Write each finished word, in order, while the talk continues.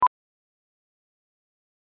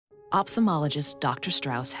Ophthalmologist Dr.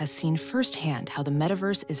 Strauss has seen firsthand how the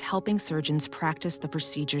metaverse is helping surgeons practice the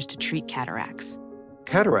procedures to treat cataracts.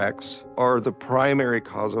 Cataracts are the primary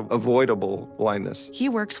cause of avoidable blindness. He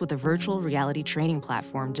works with a virtual reality training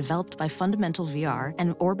platform developed by Fundamental VR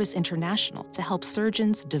and Orbis International to help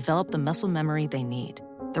surgeons develop the muscle memory they need.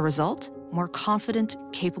 The result? More confident,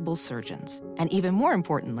 capable surgeons. And even more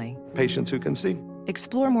importantly, Patients who can see.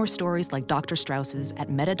 explore more stories like Dr. Strauss's at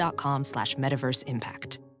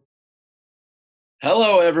meta.com/metaverseimpact.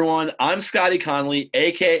 Hello, everyone. I'm Scotty Conley,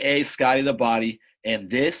 a.k.a. Scotty the Body, and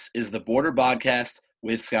this is the Border Podcast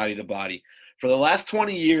with Scotty the Body. For the last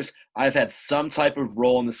 20 years, I've had some type of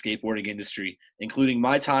role in the skateboarding industry, including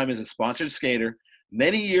my time as a sponsored skater,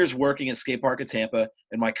 many years working at Skate Park of Tampa,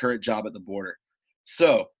 and my current job at the Border.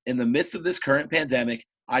 So, in the midst of this current pandemic,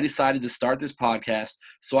 I decided to start this podcast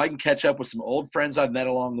so I can catch up with some old friends I've met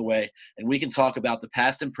along the way, and we can talk about the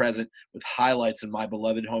past and present with highlights in my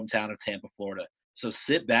beloved hometown of Tampa, Florida. So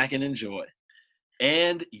sit back and enjoy.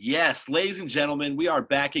 And yes, ladies and gentlemen, we are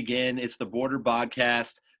back again. It's the Border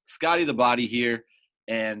Podcast. Scotty the Body here.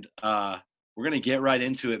 And we're going to get right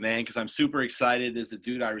into it, man, because I'm super excited. This is a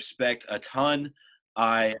dude I respect a ton.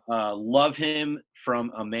 I love him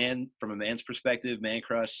from a man's perspective, man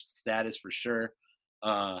crush status for sure.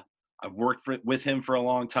 I've worked with him for a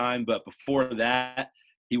long time, but before that,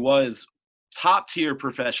 he was top-tier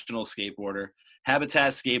professional skateboarder,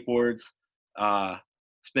 Habitat Skateboards.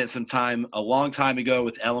 Spent some time a long time ago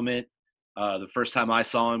with Element. The first time I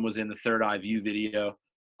saw him was in the Third Eye View video.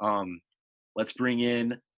 Let's bring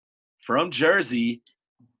in from Jersey,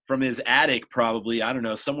 from his attic probably, I don't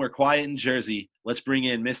know, somewhere quiet in Jersey. Let's bring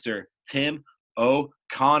in Mr. Tim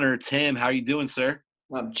O'Connor. Tim, how are you doing, sir?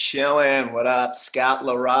 I'm chilling. What up, Scott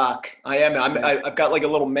LaRock? I've got like a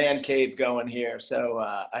little man cave going here, so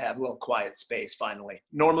I have a little quiet space finally.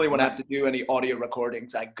 Normally, when I have to do any audio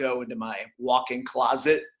recordings, I go into my walk-in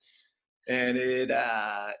closet, and it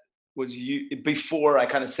was before I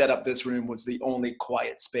kind of set up this room was the only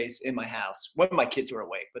quiet space in my house when my kids were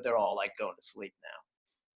awake, but they're all like going to sleep now.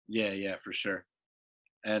 Yeah, for sure.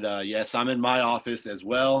 And yes, I'm in my office as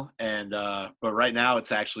well. And but right now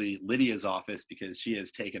it's actually Lydia's office because she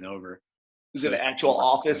has taken over. Is it an actual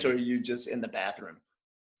office, or are you just in the bathroom?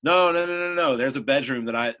 No. There's a bedroom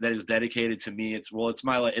that is dedicated to me. It's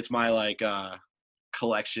my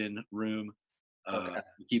collection room. Okay.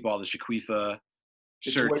 Keep all the Shaquifa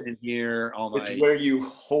shirts in here. It's where you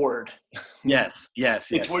hoard. Yes.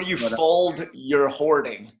 It's where you fold your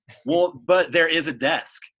hoarding. Well, but there is a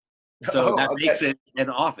desk. So that makes it an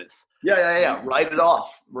office. Yeah. Write it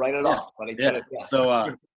off, buddy. Yeah.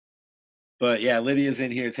 So, but yeah, Lydia's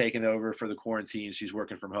in here taking over for the quarantine. She's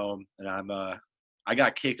working from home, and I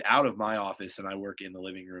got kicked out of my office, and I work in the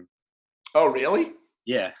living room. Oh, really?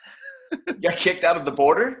 Yeah. You got kicked out of the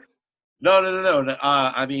Border? No.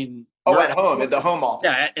 I mean. At home, in the home office.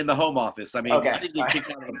 Yeah, in the home office. I mean, okay. I didn't get kicked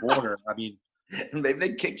out of the Border. I mean. Maybe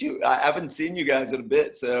they kicked you. I haven't seen you guys in a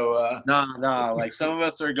bit, so. No. Like some of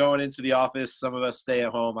us are going into the office. Some of us stay at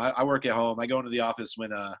home. I work at home. I go into the office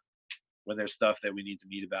when there's stuff that we need to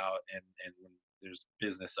meet about and when there's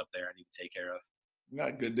business up there I need to take care of. Not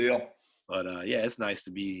a good deal. But yeah, it's nice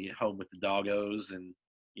to be home with the doggos and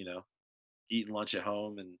eating lunch at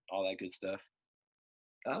home and all that good stuff.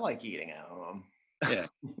 I like eating at home. Yeah.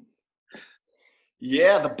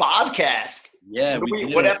 Yeah, the podcast. Yeah.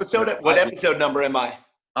 What episode number am I?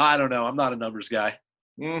 I don't know. I'm not a numbers guy.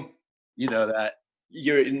 You know that.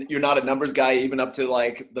 You're not a numbers guy even up to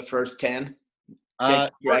like the first 10?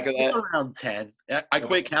 It's around 10. I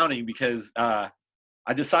quit counting because I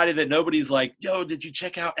decided that nobody's like, yo, did you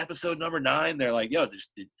check out episode number 9? They're like, yo,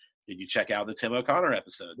 did you check out the Tim O'Connor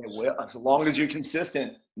episode? They will, as long as you're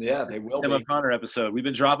consistent. Yeah, they will. Tim O'Connor episode. We've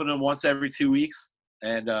been dropping them once every 2 weeks.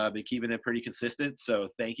 And been keeping it pretty consistent. So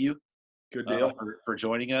thank you. Good deal. For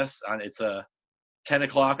joining us. It's 10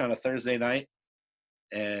 o'clock on a Thursday night.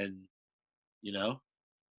 And,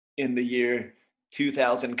 in the year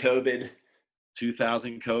 2000 COVID.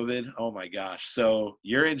 Oh, my gosh. So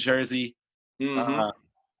you're in Jersey. Mm-hmm.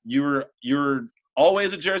 You were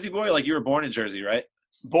always a Jersey boy? Like you were born in Jersey, right?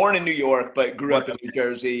 Born in New York, but grew up in New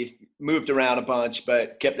Jersey. Moved around a bunch,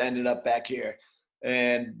 but ended up back here.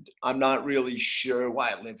 And I'm not really sure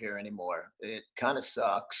why I live here anymore. It kind of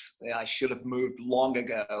sucks. I should have moved long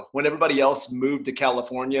ago. When everybody else moved to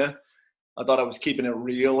California, I thought I was keeping it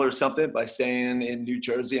real or something by staying in New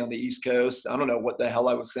Jersey on the East Coast. I don't know what the hell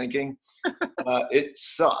I was thinking. It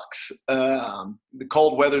sucks. The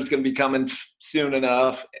cold weather is going to be coming soon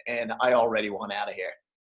enough, and I already want out of here.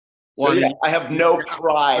 So, I have no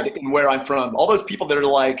pride in where I'm from. All those people that are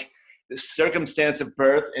like, the circumstance of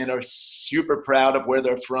birth and are super proud of where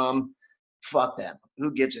they're from, fuck them.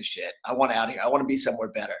 Who gives a shit? I want out of here. I want to be somewhere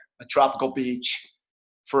better. A tropical beach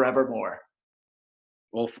forevermore.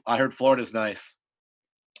 Well, I heard Florida's nice.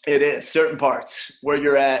 It is. Certain parts where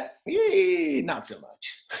you're at, not so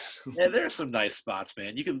much. Yeah, there's some nice spots,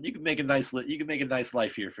 man. You can make a nice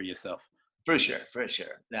life here for yourself. For sure.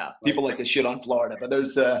 Now, people like to shit on Florida, but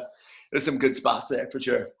there's some good spots there for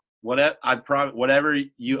sure. Whatever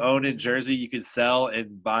you own in Jersey, you can sell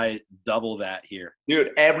and buy double that here.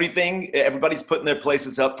 Dude, everybody's putting their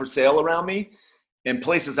places up for sale around me, and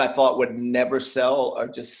places I thought would never sell are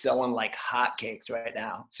just selling like hotcakes right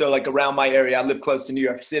now. So like around my area, I live close to New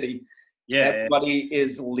York City. Yeah. Everybody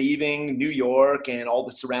is leaving New York and all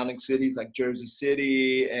the surrounding cities like Jersey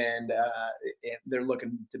City, and they're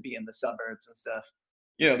looking to be in the suburbs and stuff.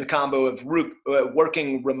 You know, the combo of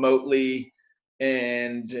working remotely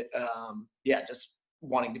and just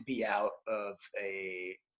wanting to be out of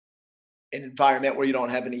an environment where you don't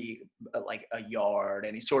have any like a yard,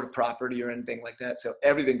 any sort of property or anything like that. So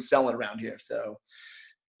everything's selling around here. So,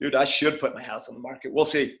 dude, I should put my house on the market. We'll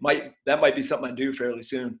see. That might be something I do fairly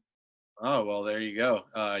soon. Oh, well, there you go.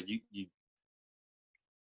 You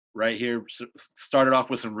right here started off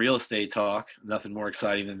with some real estate talk. Nothing more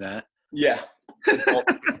exciting than that. Yeah.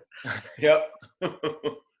 Yep.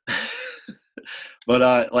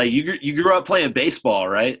 But like you grew up playing baseball,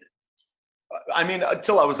 right? I mean,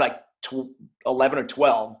 until I was like 11 or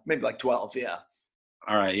 12, maybe like 12. Yeah.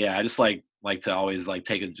 All right. Yeah. I just like to always like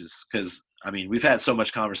take it just because, I mean, we've had so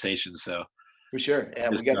much conversation. So for sure.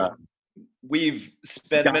 Yeah. We've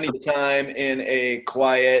spent many time in a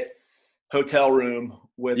quiet hotel room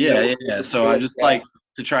with. Yeah. So I just like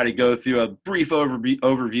to try to go through a brief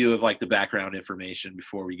overview of like the background information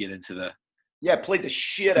before we get into the. Yeah. Played the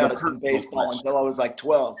shit out of some baseball until I was like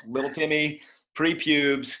 12. Little Timmy,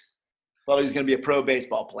 pre-pubes. Thought he was going to be a pro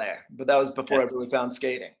baseball player, but that was before I really found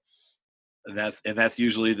skating. And that's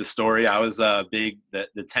usually the story. I was big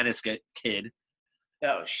the tennis kid.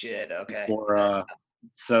 Oh shit! Okay.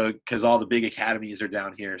 So because all the big academies are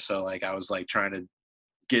down here, so like I was like trying to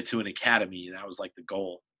get to an academy, and that was like the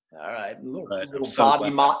goal. All right,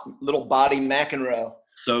 little body McEnroe.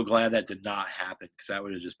 So glad that did not happen because that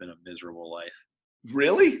would have just been a miserable life.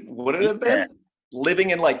 Really? Would it have been? Living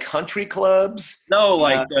in like country clubs? No,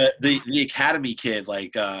 like the academy kid,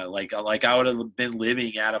 like I would have been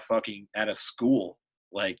living at a school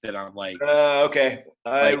like that. I'm like, okay.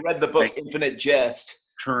 I read the book Infinite Jest.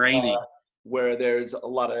 Training, where there's a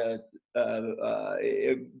lot of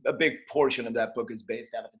a big portion of that book is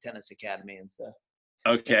based out of the tennis academy and stuff.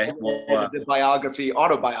 Okay, the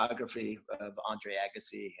autobiography of Andre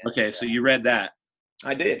Agassi. Okay, so you read that?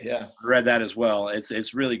 I did, yeah. I read that as well.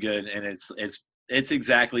 It's really good, and it's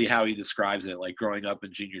exactly how he describes it, like growing up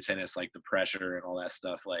in junior tennis, like the pressure and all that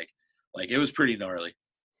stuff. Like it was pretty gnarly.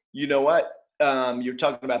 You know what? You were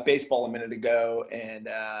talking about baseball a minute ago, and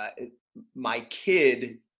my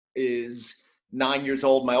kid is 9 years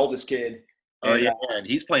old, my oldest kid. Oh, yeah, and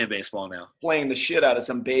he's playing baseball now. Playing the shit out of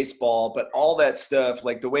some baseball, but all that stuff,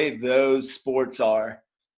 like the way those sports are,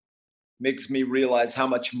 makes me realize how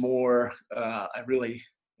much more I really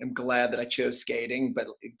am glad that I chose skating. But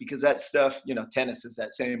because that stuff, you know, tennis is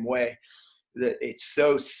that same way, that it's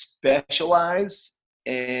so specialized.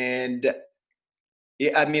 And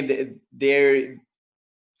I mean, they're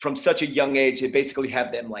from such a young age, they basically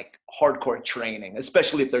have them like hardcore training,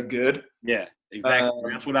 especially if they're good. Yeah, exactly.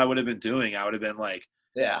 That's what I would have been doing. I would have been like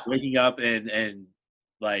waking up and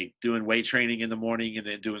like doing weight training in the morning and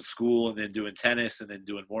then doing school and then doing tennis and then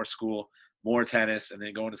doing more school, more tennis, and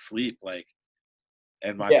then going to sleep. Like,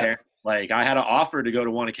 and my parents, like I had an offer to go to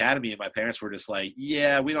one academy and my parents were just like,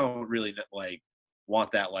 yeah, we don't really like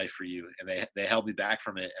want that life for you. And they held me back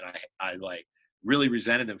from it. And I like really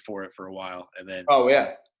resented them for it for a while. And then,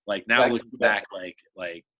 like now looking back,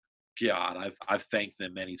 like God, I've thanked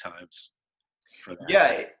them many times for that.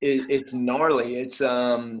 Yeah, it's gnarly. It's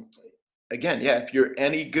again, if you're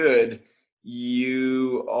any good,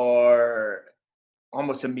 you are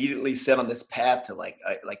almost immediately set on this path to like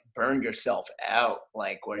burn yourself out,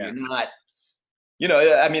 like where you're not. You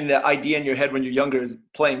know, I mean, the idea in your head when you're younger is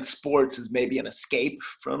playing sports is maybe an escape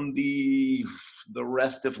from the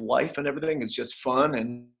rest of life and everything. It's just fun.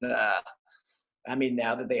 And I mean,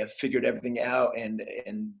 now that they have figured everything out and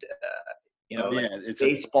you know, it's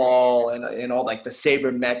baseball and all like the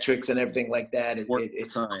sabermetrics and everything like that.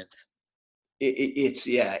 It's science. It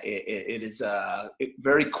is it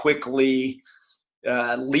very quickly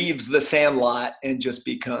leaves the sandlot and just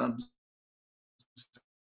becomes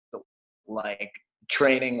like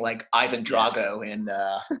training like Ivan Drago in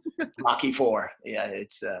Rocky IV. Yeah,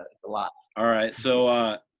 it's a lot. All right.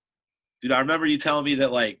 So, dude, I remember you telling me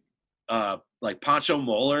that like Pancho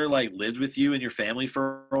Moeller like lived with you and your family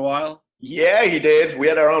for a while. Yeah, he did. We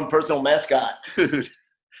had our own personal mascot. Dude,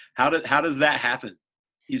 how does that happen?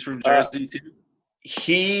 He's from Jersey too?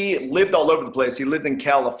 He lived all over the place. He lived in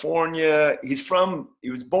California. He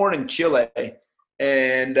was born in Chile,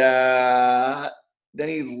 and then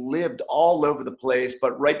he lived all over the place.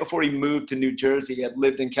 But right before he moved to New Jersey, he had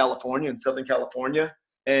lived in California, in Southern California.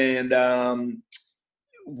 And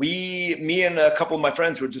me and a couple of my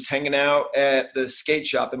friends were just hanging out at the skate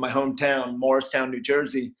shop in my hometown, Morristown, New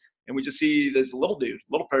Jersey. And we just see this little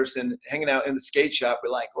person hanging out in the skate shop.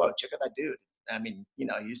 We're like, whoa, check out that dude. I mean,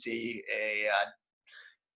 you see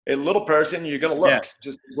a little person, you're going to look,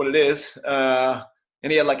 just what it is.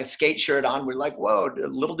 And he had like a skate shirt on. We're like, whoa, a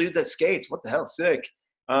little dude that skates. What the hell, sick.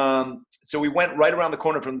 So we went right around the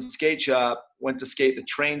corner from the skate shop, went to skate the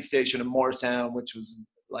train station in Morristown, which was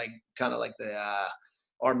like kind of like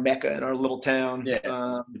our mecca in our little town. Yeah,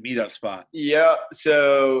 the meetup spot. Yeah.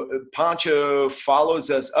 So Pancho follows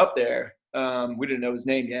us up there. We didn't know his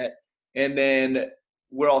name yet. And then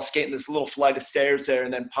we're all skating this little flight of stairs there.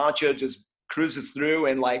 And then Pancho just cruises through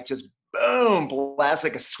and like just boom, blasts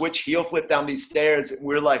like a switch heel flip down these stairs. And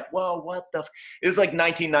we're like, whoa, what the it was like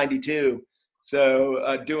 1992.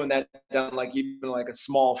 So doing that down like even like a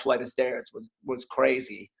small flight of stairs was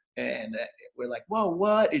crazy. And we're like, whoa,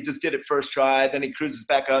 what? He just did it first try. Then he cruises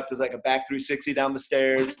back up, does like a back 360 down the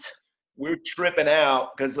stairs. We're tripping out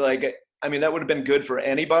because like, I mean, that would have been good for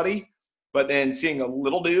anybody. But then seeing a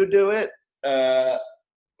little dude do it,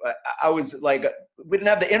 I was like, we didn't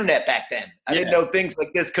have the internet back then. I didn't know things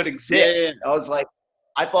like this could exist. I was like,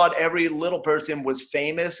 I thought every little person was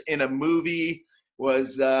famous in a movie,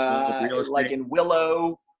 was like in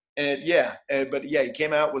Willow. And but he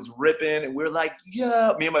came out, was ripping, and we were like,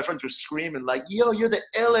 yeah. Me and my friends were screaming like, yo, you're the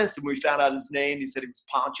illest. And we found out his name. He said he was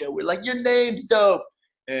Pancho. We're like, your name's dope.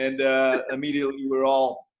 And immediately we were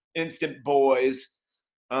all instant boys.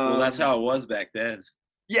 Well, that's how it was back then.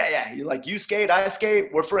 Yeah. You're like, you skate, I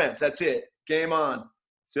skate, we're friends. That's it. Game on.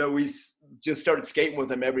 So we just started skating with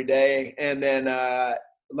him every day. And then,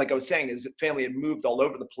 like I was saying, his family had moved all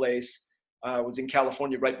over the place. Was in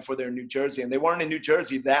California right before they were in New Jersey. And they weren't in New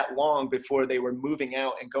Jersey that long before they were moving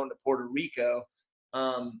out and going to Puerto Rico.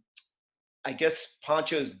 I guess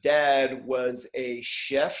Pancho's dad was a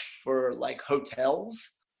chef for like hotels.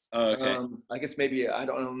 Oh, okay. I guess maybe, I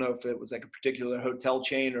don't know if it was like a particular hotel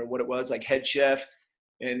chain or what it was, like head chef.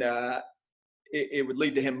 And it would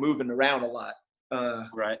lead to him moving around a lot.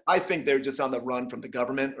 Right. I think they're just on the run from the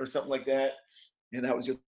government or something like that. And that was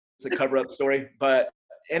just a cover-up story. But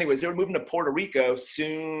anyways, they were moving to Puerto Rico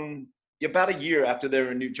soon, about a year after they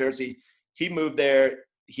were in New Jersey. He moved there.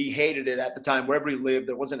 He hated it at the time. Wherever he lived,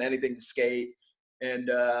 there wasn't anything to skate.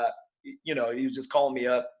 And, he was just calling me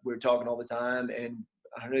up. We were talking all the time. And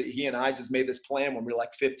he and I just made this plan when we were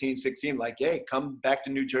like 15, 16, like, hey, come back to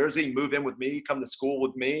New Jersey, move in with me, come to school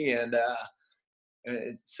with me. And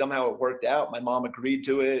somehow it worked out. My mom agreed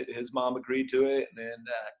to it. His mom agreed to it. And then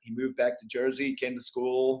he moved back to Jersey, came to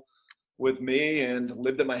school with me and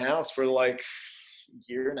lived at my house for like a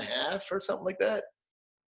year and a half or something like that.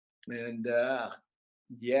 And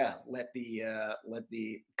let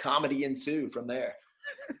the comedy ensue from there.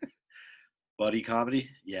 Buddy comedy,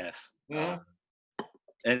 yes. Mm-hmm.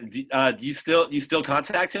 And do you still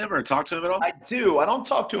contact him or talk to him at all? I do. I don't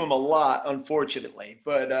talk to him a lot, unfortunately.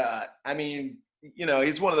 But I mean,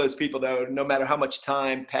 he's one of those people though. No matter how much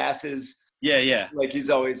time passes, like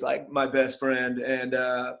he's always like my best friend. And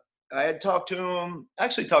I had talked to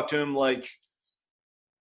him like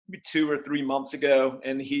maybe 2 or 3 months ago,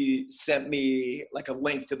 and he sent me like a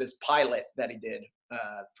link to this pilot that he did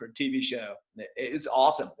for a TV show. It's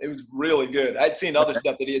awesome. It was really good. I'd seen other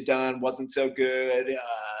stuff that he had done, wasn't so good.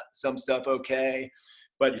 Some stuff okay,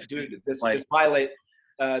 but dude, this pilot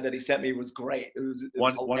that he sent me was great. It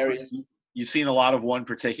was hilarious. You've seen a lot of one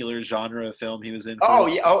particular genre of film he was in. Oh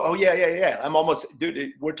yeah. I'm almost,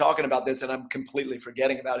 dude. We're talking about this, and I'm completely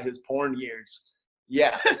forgetting about his porn years.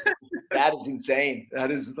 Yeah, that is insane.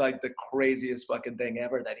 That is like the craziest fucking thing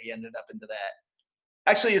ever that he ended up into that.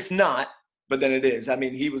 Actually, it's not, but then it is. I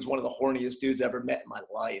mean, he was one of the horniest dudes I ever met in my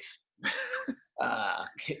life.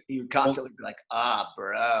 He would constantly be like,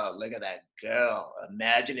 bro, look at that girl.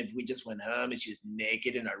 Imagine if we just went home and she's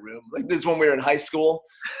naked in our room. Like this when we were in high school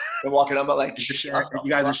and walking up, I'm like, you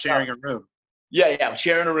guys are sharing a room. Yeah,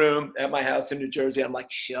 sharing a room at my house in New Jersey. I'm like,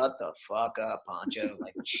 shut the fuck up, Pancho.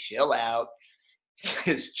 Like, chill out.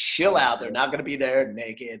 Just chill out. They're not going to be there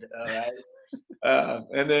naked. All right.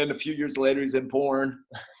 And then a few years later, he's in porn.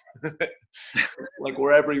 Like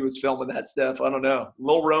wherever he was filming that stuff. I don't know.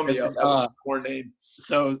 Lil Romeo, that was his porn name.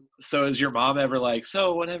 So is your mom ever like,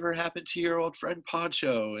 so whatever happened to your old friend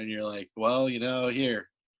Poncho? And you're like, well, here,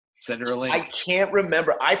 send her a link. I can't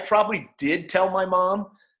remember. I probably did tell my mom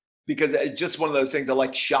because it's just one of those things that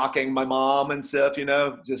like shocking my mom and stuff,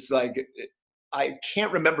 just like, I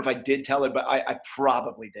can't remember if I did tell her, but I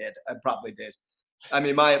probably did. I probably did. I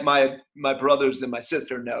mean, my brothers and my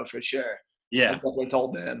sister know for sure. Yeah. I definitely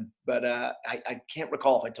told them, but I can't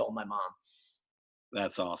recall if I told my mom.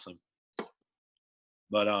 That's awesome.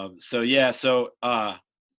 But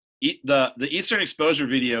the Eastern Exposure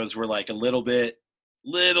videos were like a little bit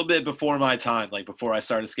before my time, like before I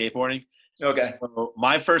started skateboarding. Okay. So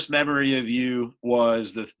my first memory of you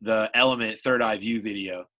was the Element Third Eye View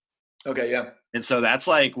video. Okay, yeah. And so that's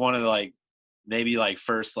like one of the maybe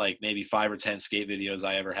 5 or 10 skate videos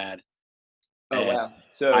I ever had. Oh, and wow.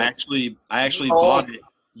 So I actually bought it.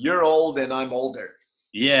 You're old and I'm older.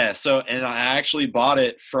 Yeah. And I actually bought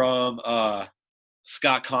it from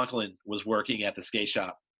Scott Conklin was working at the skate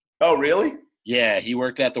shop. Oh, really? Yeah, he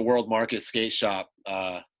worked at the World Market skate shop.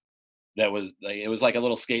 That was it was like a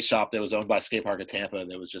little skate shop that was owned by Skate Park of Tampa.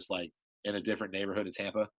 That was just like in a different neighborhood of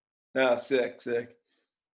Tampa. Oh, sick.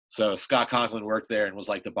 So Scott Conklin worked there and was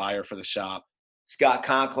like the buyer for the shop. Scott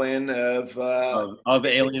Conklin of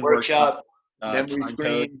Alien Workshop, Time Memory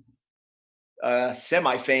Screen,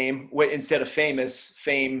 semi-fame. Wait, instead of famous,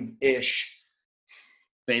 fame-ish.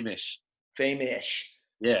 Fame-ish.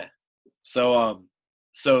 Yeah. So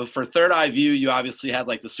for Third Eye View, you obviously had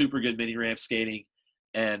like the super good mini ramp skating,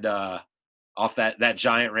 and off that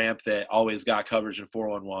giant ramp that always got coverage in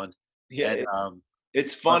 411. Yeah. And,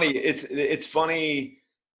 it's funny. It's funny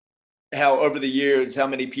how over the years, how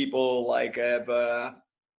many people like have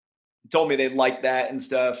told me they like that and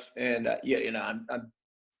stuff. And I'm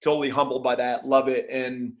totally humbled by that. Love it.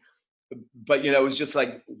 But it was just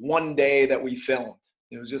like one day that we filmed.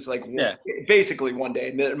 It was just like basically one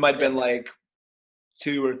day. There might have been like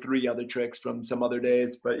 2 or 3 other tricks from some other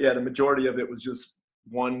days, but yeah, the majority of it was just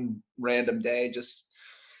one random day, just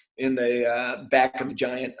in the back of the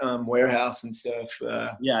giant warehouse and stuff.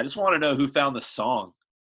 Yeah, I just want to know who found the song.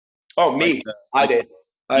 Oh, me. I did.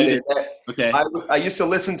 Okay. I used to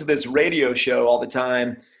listen to this radio show all the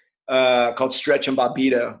time called Stretch and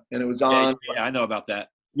Bobbito, and it was on. Yeah, I know about that.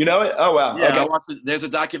 You know it? Oh, wow. Yeah, okay. I watched it. There's a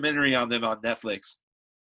documentary on them on Netflix.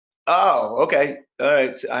 Oh, okay. All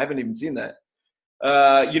right. So I haven't even seen that.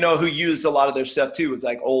 Who used a lot of their stuff too was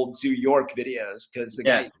like old Zoo York videos because the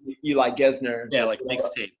guy Eli Gesner. Yeah, like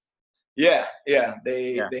mixtape. Yeah.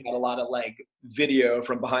 They had a lot of like video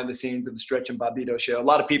from behind the scenes of the Stretch and Bobbito show. A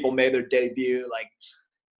lot of people made their debut, like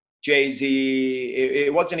Jay-Z.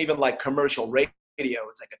 It wasn't even like commercial radio. It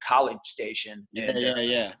was like a college station.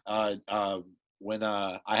 Yeah. When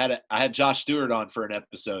I had Josh Stewart on for an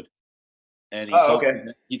episode, and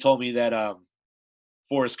he told me that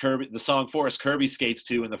Forrest Kirby, the song Forrest Kirby skates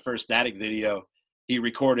to in the first Static video, he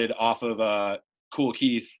recorded off of Cool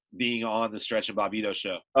Keith being on the Stretch and Bobbito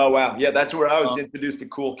show. Oh, wow. Yeah, that's where I was introduced to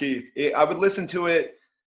Cool Keith. I would listen to it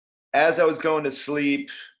as I was going to sleep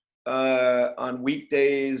on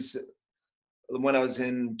weekdays when I was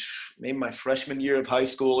in maybe my freshman year of high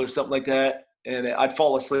school or something like that. And I'd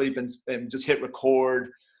fall asleep and just hit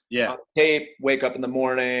record on tape, wake up in the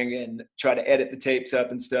morning and try to edit the tapes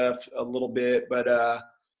up and stuff a little bit. But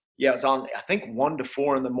it's on, I think 1 to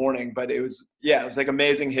 4 in the morning, but it was like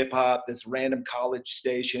amazing hip hop, this random college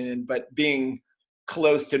station. But being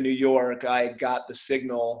close to New York, I got the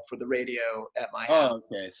signal for the radio at my house. Oh,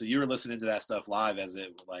 okay. So you were listening to that stuff live as it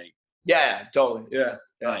like. Yeah, totally. Yeah.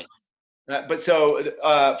 Nice. But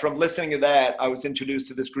so from listening to that, I was introduced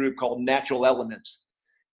to this group called Natural Elements.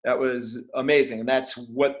 That was amazing. And that's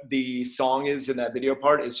what the song is in that video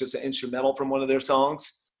part. It's just an instrumental from one of their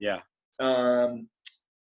songs. Yeah.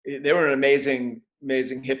 They were an amazing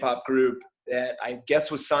hip hop group that I guess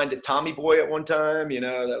was signed to Tommy Boy at one time. That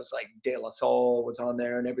was like De La Soul was on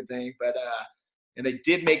there and everything. But and they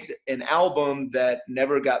did make an album that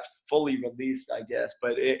never got fully released, I guess.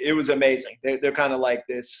 But it was amazing. They're kind of like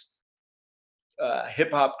this hip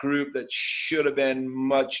hop group that should have been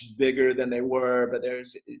much bigger than they were, but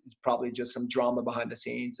there's probably just some drama behind the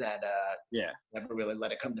scenes that never really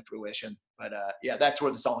let it come to fruition. But that's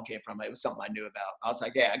where the song came from. It was something I knew about. I was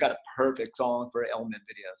like, I got a perfect song for an Element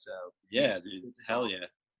video. So yeah, dude, hell yeah.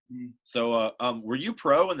 Mm-hmm. So were you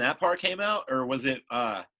pro when that part came out, or was it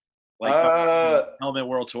Element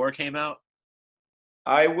World Tour came out?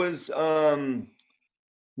 I was no,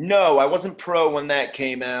 I wasn't pro when that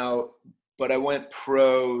came out. But I went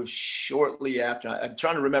pro shortly after. I'm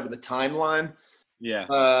trying to remember the timeline. Yeah.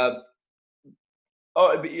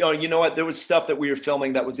 Oh, you know what? There was stuff that we were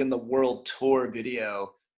filming that was in the World Tour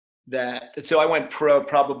video. So I went pro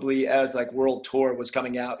probably as like World Tour was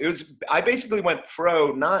coming out. I basically went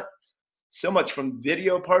pro not so much from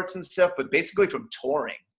video parts and stuff, but basically from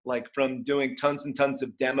touring, like from doing tons and tons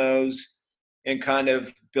of demos and kind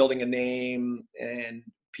of building a name and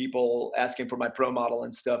people asking for my pro model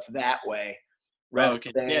and stuff that way. Right.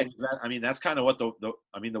 Okay. Yeah. I mean, that's kind of what the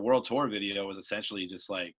World Tour video was essentially just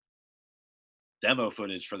like demo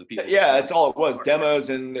footage for the people. Yeah, that's all it was. Demos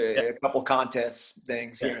and Yeah. a couple contests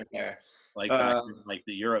things here and there. Like back when, like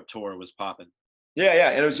the Europe tour was popping. Yeah,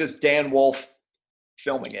 and it was just Dan Wolf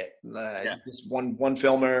filming it. Just one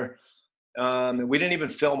filmer, and we didn't even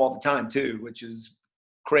film all the time too, which is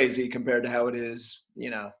crazy compared to how it is,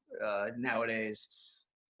 nowadays.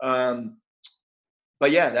 But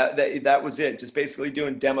yeah, that was it. Just basically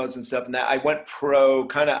doing demos and stuff. And that I went pro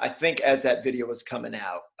kind of, I think, as that video was coming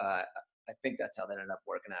out. I think that's how that ended up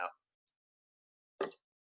working out.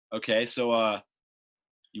 Okay, so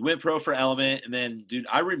you went pro for Element, and then, dude,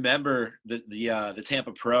 I remember the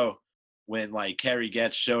Tampa Pro when like Kerry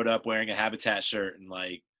Getz showed up wearing a Habitat shirt and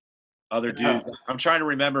like other dudes. I'm trying to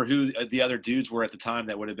remember who the other dudes were at the time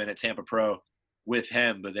that would have been at Tampa Pro with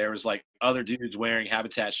him, but there was like other dudes wearing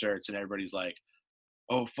Habitat shirts, and everybody's like,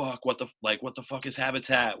 "Oh fuck, what the fuck is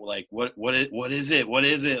Habitat? Like what is it? What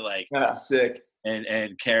is it?" Like, sick.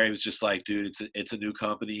 And Kerry was just like, dude, it's a new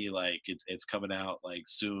company, like it's coming out like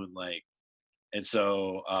soon, like, and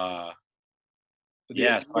so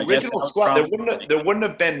the original squad, there wouldn't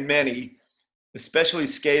have been many, especially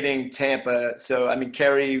skating Tampa. So I mean,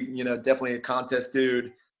 Kerry, definitely a contest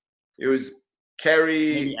dude. It was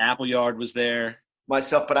Kerry. Maybe Appleyard was there.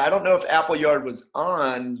 Myself, but I don't know if Appleyard was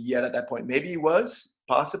on yet at that point. Maybe he was,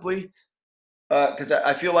 possibly. Because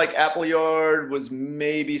I feel like Appleyard was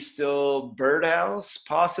maybe still Birdhouse,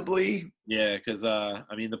 possibly. Yeah, because I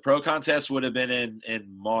mean the pro contest would have been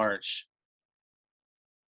in March,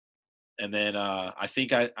 and then I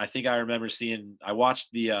think I remember seeing I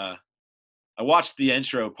watched the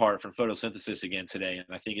intro part from Photosynthesis again today, and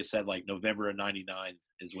I think it said like November of '99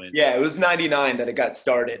 is when. Yeah, it was '99 that it got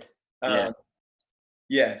started.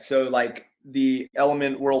 Yeah, so like the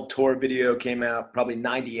Element World Tour video came out probably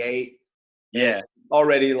 '98. Yeah.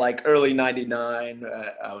 Already like early '99,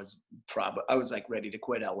 I was like ready to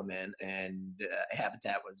quit Element, and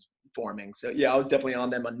Habitat was forming. So yeah, I was definitely on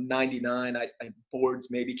them on '99. I Boards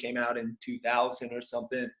maybe came out in 2000 or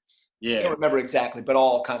something. Yeah. I don't remember exactly, but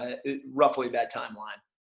all kind of roughly that timeline.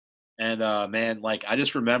 And man, like I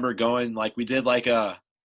just remember going, like we did like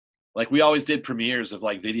we always did premieres of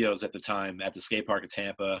like videos at the time at the skate park of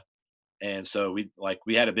Tampa. And so we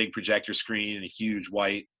had a big projector screen and a huge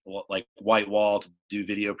white wall to do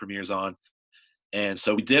video premieres on. And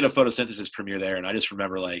so we did a Photosynthesis premiere there. And I just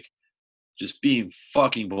remember like just being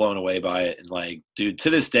fucking blown away by it. And like, dude,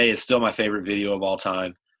 to this day, it's still my favorite video of all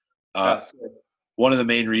time. One of the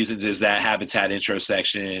main reasons is that Habitat intro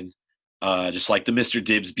section. Just like the Mr.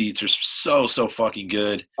 Dibbs beats are so fucking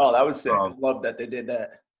good. Oh, that was sick. I love that they did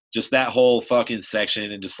that. Just that whole fucking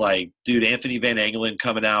section, and just like, dude, Anthony Van Engelen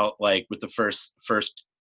coming out like with the first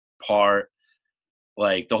part,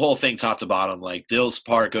 like the whole thing top to bottom, like Dill's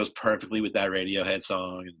part goes perfectly with that Radiohead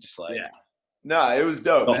song, and just like, no, it was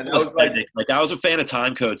dope, man. I was a fan of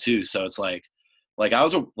Timecode too, so it's like I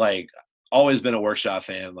was always been a Workshop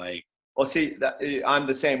fan, like. Well, see, I'm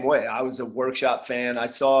the same way. I was a Workshop fan. I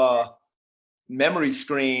saw Memory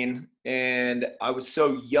Screen, and I was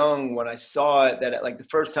so young when I saw it that like the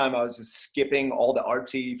first time I was just skipping all the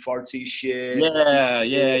artsy fartsy shit.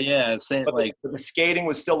 Yeah. Same, but like the skating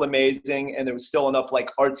was still amazing, and there was still enough like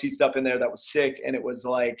artsy stuff in there that was sick, and it was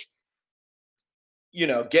like,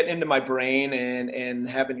 getting into my brain and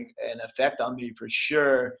having an effect on me for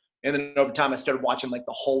sure. And then over time I started watching like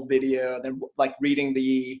the whole video, and then like reading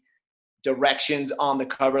the directions on the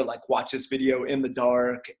cover, like watch this video in the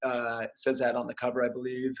dark. It says that on the cover, I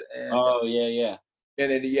believe. And, yeah.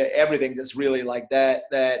 And then everything just really like that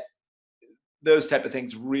those type of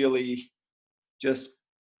things really just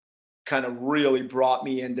kind of really brought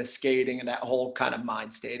me into skating and that whole kind of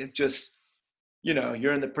mind state of just,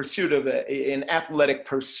 you're in the pursuit of an athletic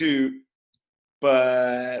pursuit,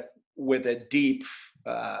 but with a deep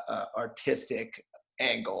artistic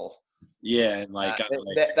angle. Yeah, and like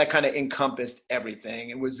that kind of encompassed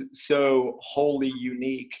everything. It was so wholly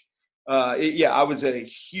unique. I was a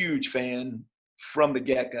huge fan from the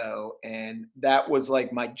get-go, and that was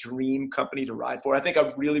like my dream company to ride for. I think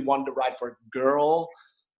I really wanted to ride for Girl,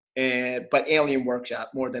 but Alien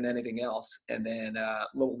Workshop more than anything else. And then a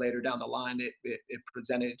little later down the line, it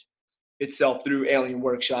presented itself through Alien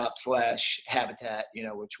Workshop / Habitat,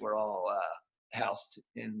 which were all housed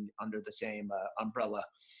in under the same umbrella.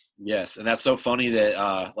 Yes, and that's so funny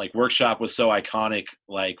that like Workshop was so iconic,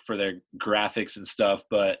 like for their graphics and stuff.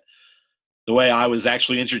 But the way I was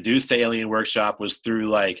actually introduced to Alien Workshop was through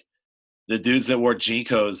like the dudes that wore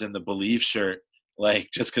Jinkos and the Believe shirt, like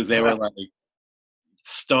just because they were like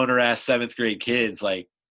stoner ass 7th grade kids, like.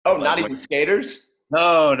 Oh, like, not even skaters?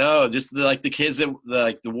 No, just like the kids that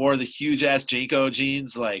like wore the huge ass Jinko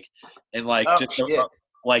jeans, like, and like just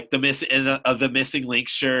like the missing link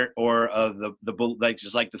shirt or of the like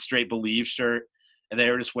just like the straight Believe shirt, and they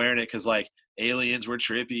were just wearing it because like aliens were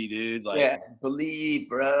trippy, dude. Like, yeah, Believe,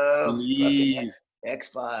 bro. Believe.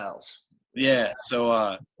 X-Files. Yeah. So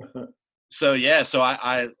I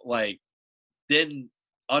like didn't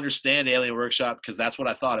understand Alien Workshop because that's what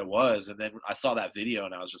I thought it was, and then I saw that video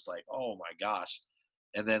and I was just like, oh my gosh.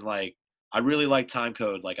 And then like I really like Time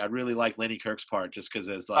Code. Like I really like Lenny Kirk's part just because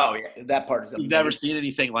it's like, oh yeah, that part is amazing. You've never seen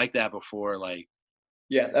anything like that before. Like,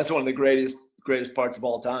 yeah, that's one of the greatest parts of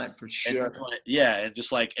all time for sure. And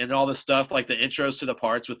just like and all this stuff like the intros to the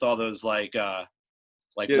parts with all those like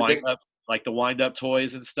wind up like the wind up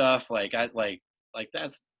toys and stuff. Like I like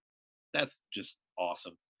that's just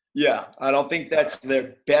awesome. Yeah, I don't think that's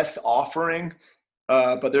their best offering.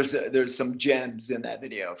 But there's some gems in that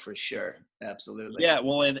video for sure. Absolutely. Yeah,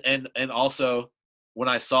 well, and also when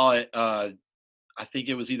I saw it, I think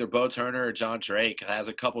it was either Bo Turner or John Drake has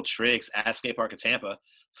a couple tricks at Skate Park of Tampa,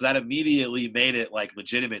 so that immediately made it like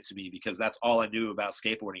legitimate to me because that's all I knew about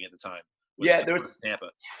skateboarding at the time. Yeah, there was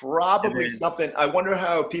Tampa. Probably something. I wonder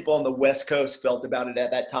how people on the West Coast felt about it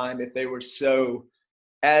at that time. If they were so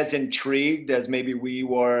as intrigued as maybe we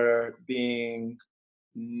were, being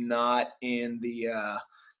not in the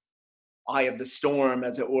eye of the storm,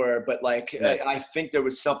 as it were, but like I think there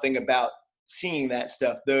was something about seeing that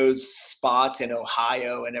stuff, those spots in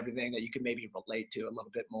Ohio and everything that you could maybe relate to a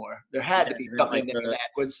little bit more. There had to be something there that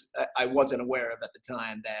was I wasn't aware of at the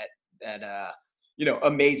time, that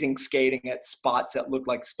amazing skating at spots that looked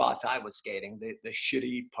like spots I was skating, the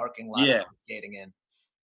shitty parking lot I was skating in.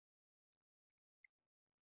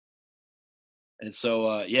 And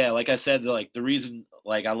so, like I said, like the reason,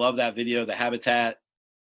 like I love that video, the Habitat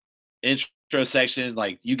intro section.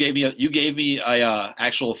 Like you gave me a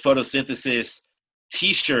actual photosynthesis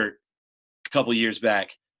T-shirt a couple years back.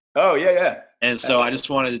 Oh yeah. And so I just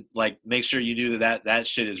wanted to like make sure you knew that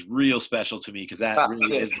shit is real special to me because that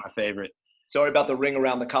really is my favorite. Sorry about the ring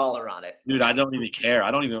around the collar on it, dude. I don't even care.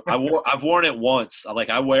 I've worn it once. Like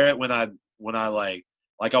I wear it when I like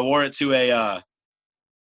I wore it to a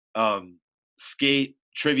skate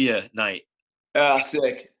trivia night.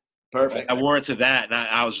 Sick. Perfect. I wore it to that, and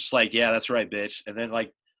I was just like, yeah, that's right, bitch. And then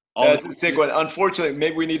like that's a sick one. Unfortunately,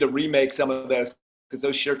 maybe we need to remake some of those because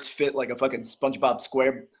those shirts fit like a fucking SpongeBob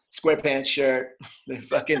SquarePants shirt. They're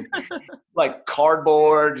fucking like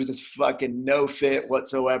cardboard, just fucking no fit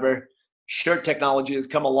whatsoever. Shirt technology has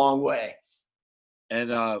come a long way. And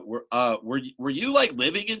were you like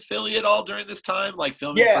living in Philly at all during this time, like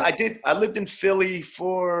filming? Yeah, I did. I lived in Philly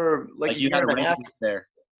for like a year and a half there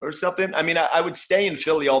or something. I mean, I would stay in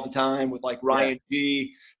Philly all the time with like Ryan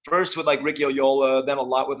G. First with like Ricky Oyola, then a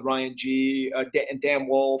lot with Ryan G. And Dan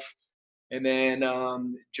Wolf. And then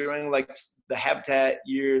during like the Habitat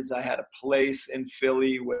years, I had a place in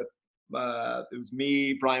Philly with it was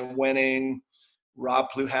me, Brian Wenning, Rob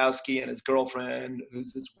Pluhowski and his girlfriend,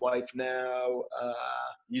 who's his wife now.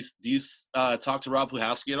 Do you talk to Rob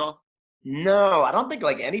Pluhowski at all? No, I don't think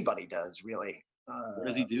like anybody does really. What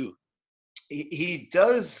does he do? He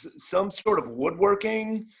does some sort of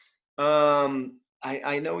woodworking.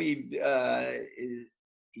 I know he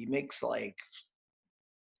makes like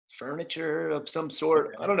furniture of some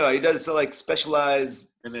sort. I don't know. He does like specialize.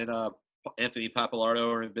 And then Anthony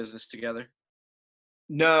Papalardo are in business together.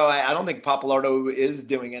 No, I don't think Papalardo is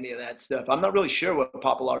doing any of that stuff. I'm not really sure what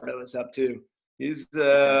Papalardo is up to. He's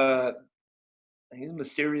a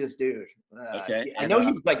mysterious dude. Okay. I know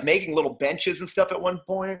he was like making little benches and stuff at one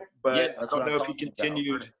point, but I don't know if he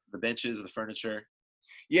continued. The benches, the furniture.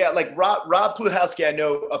 Yeah, like Rob Pluhowski, I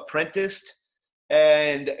know apprenticed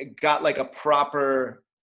and got like proper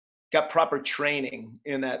training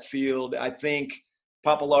in that field. I think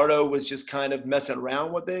Papalardo was just kind of messing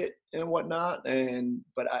around with it and whatnot,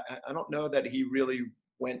 but I don't know that he really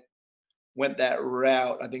went that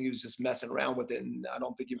route. I think he was just messing around with it, and I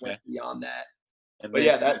don't think he went beyond that. But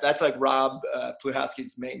yeah, that's like Rob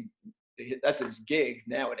Pluhowski's that's his gig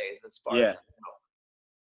nowadays as far as I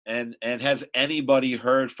know. And has anybody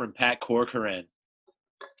heard from Pat Corcoran?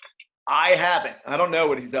 I haven't. I don't know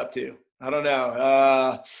what he's up to. I don't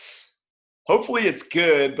know. hopefully it's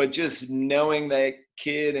good, but just knowing that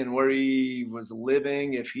kid and where he was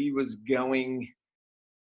living, if he was going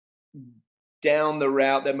down the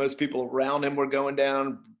route that most people around him were going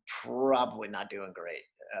down, probably not doing great.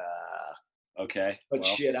 Okay. But Well,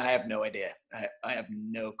 shit, I have no idea. I have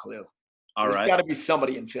no clue. all There's right. got to be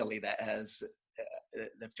somebody in Philly that has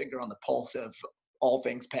the finger on the pulse of all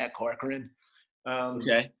things Pat Corcoran.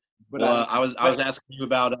 Okay. But Well, I don't know. I was asking you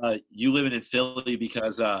about you living in Philly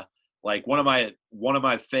because like one of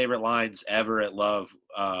my favorite lines ever at Love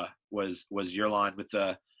was your line with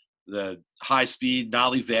the high speed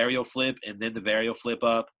nollie varial flip and then the varial flip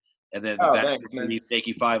up and then the Oh, back thanks, man.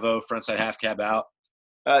 fakie 5-0 frontside half cab out.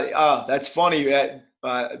 Oh, that's funny.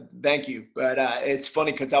 Thank you. But it's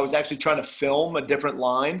funny because I was actually trying to film a different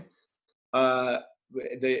line. Uh,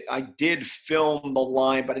 I did film the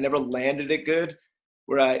line, but I never landed it good.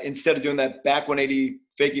 Where I, instead of doing that back 180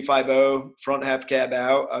 fakie 5-0 front half cab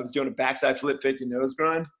out, I was doing a backside flip fakie nose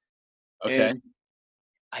grind. Okay. And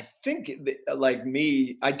I think like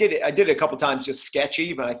me, I did it a couple times just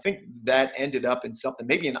sketchy, but I think that ended up in something,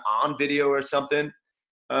 maybe an on video or something.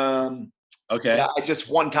 Okay. Yeah, I just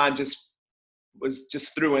one time just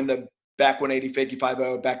threw in the back 180 fakie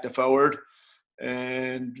 5-0 back to forward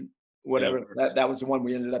and Yeah. whatever. That was the one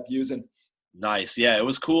we ended up using. Nice. Yeah, it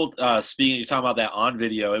was cool. Speaking, you're talking about that on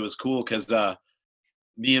video. It was cool because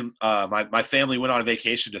me and my family went on a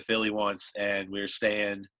vacation to Philly once, and we were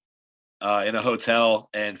staying in a hotel.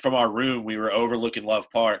 And from our room, we were overlooking Love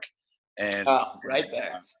Park, and Oh, right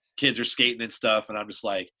there. kids are skating and stuff. And I'm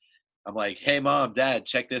like, hey, mom, dad,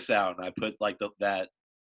 check this out. And I put like that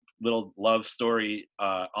little love story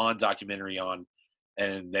on documentary on,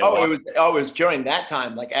 and they Oh, watched. it was during that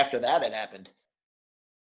time, like after that had happened.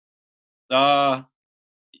 Uh,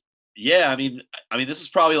 yeah, I mean, this is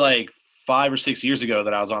probably like 5 or 6 years ago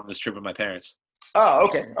that I was on this trip with my parents. Oh,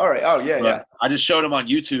 okay. All right. Oh, yeah, yeah. But I just showed them on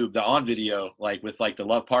YouTube the on video, like with like the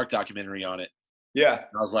Love Park documentary on it. Yeah.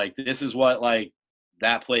 And I was like, this is what like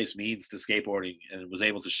that place means to skateboarding, and was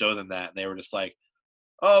able to show them that, and they were just like,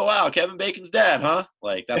 oh wow, Kevin Bacon's dad, huh?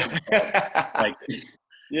 Like that's what, like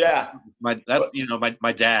Yeah. that's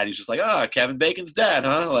my dad. He's just like, oh, Kevin Bacon's dad,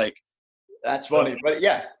 huh? Like That's so, funny. But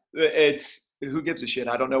yeah, it's who gives a shit?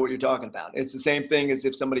 I don't know what you're talking about. It's the same thing as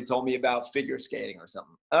if somebody told me about figure skating or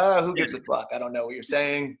something. Who gives a fuck? I don't know what you're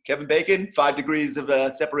saying. Kevin Bacon, 5 degrees of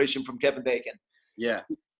separation from Kevin Bacon. yeah.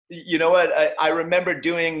 You know what? I remember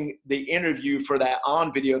doing the interview for that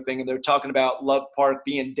on video thing, and they're talking about Love Park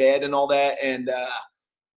being dead and all that. And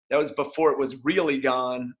that was before it was really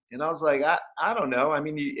gone. And I was like, I don't know. I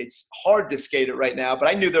mean, it's hard to skate it right now, but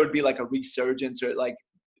I knew there would be like a resurgence, or like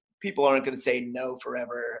people aren't going to say no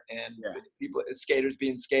forever. And people, skaters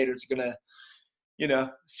being skaters, are going to,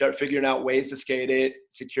 start figuring out ways to skate it.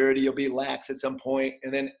 Security will be lax at some point.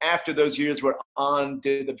 And then after those years, we're on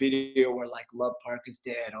to the video where like Love Park is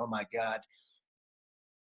dead. Oh my God.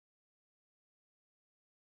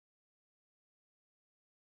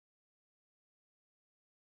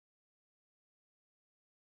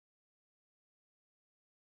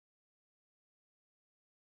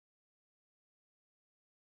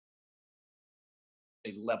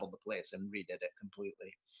 They leveled the place and redid it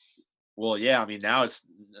completely. Well, yeah. I mean, now it's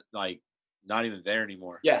like not even there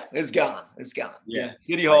anymore. Yeah, it's gone. It's gone. Yeah.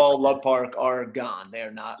 City Hall, Love Park are gone.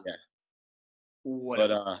 They're not. Yeah.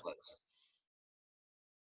 Whatever. But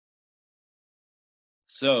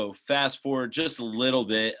so fast forward just a little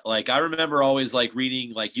bit. Like I remember always like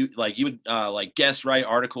reading you would like guest write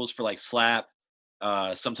articles for like Slap,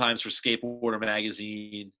 sometimes for Skateboarder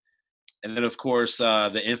magazine, and then of course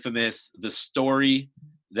the infamous The Story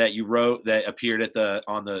that you wrote that appeared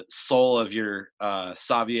on the sole of your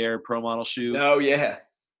Xavier Pro Model shoe. Oh yeah.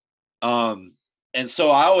 And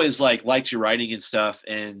so I always liked your writing and stuff,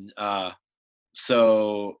 and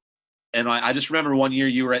so and I just remember one year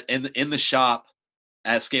you were in the shop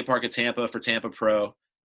at skate park at Tampa for Tampa Pro,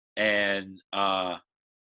 and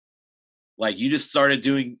like you just started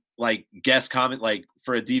doing like guest comment, like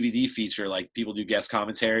for a DVD feature, like people do guest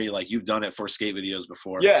commentary, like you've done it for skate videos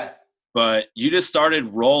before. Yeah. But you just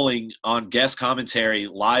started rolling on guest commentary,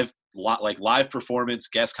 live performance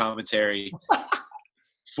guest commentary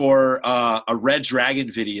for a Red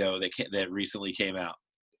Dragon video that recently came out.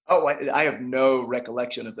 Oh, I have no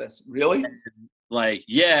recollection of this. Really? Like,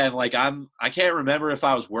 yeah, and like I can't remember if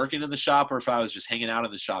I was working in the shop or if I was just hanging out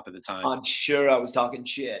in the shop at the time. I'm sure I was talking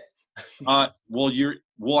shit. I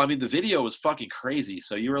mean, the video was fucking crazy.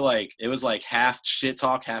 So you were like, it was like half shit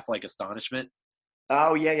talk, half like astonishment.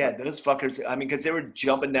 Oh yeah, those fuckers. I mean, because they were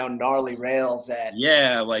jumping down gnarly rails at.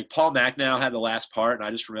 Yeah, like Paul Macnow had the last part, and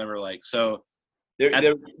I just remember like so.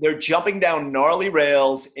 They're jumping down gnarly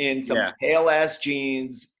rails in some Yeah. pale ass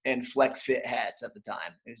jeans and flex fit hats at the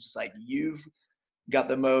time. It's just like, you've got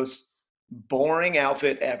the most boring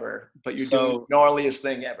outfit ever, but you're doing the gnarliest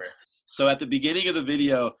thing ever. So at the beginning of the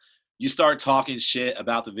video, you start talking shit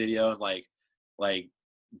about the video and like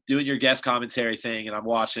doing your guest commentary thing, and I'm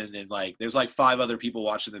watching, and like there's like 5 other people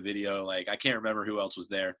watching the video. Like I can't remember who else was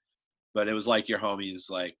there, but it was like your homies.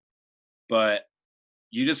 Like, but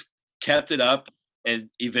you just kept it up, and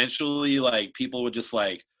eventually like people would just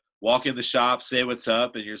like walk in the shop, say what's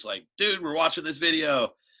up, and you're just like, dude, we're watching this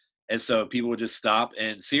video. And so people would just stop.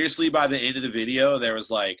 And seriously, by the end of the video, there was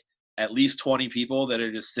like at least 20 people that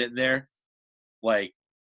are just sitting there, like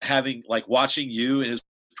watching you. And it was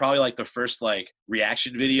probably like the first like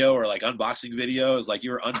reaction video or like unboxing video. It was like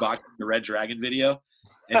you were unboxing the Red Dragon video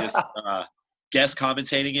and just guest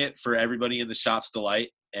commentating it for everybody in the shop's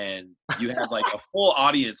delight. And you had like a full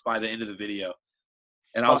audience by the end of the video.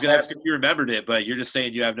 And I was going to ask if you remembered it, but you're just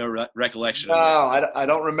saying you have no recollection of it. No, I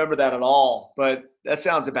don't remember that at all, but that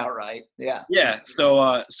sounds about right. Yeah. Yeah.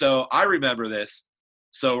 So I remember this.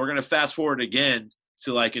 So we're going to fast forward again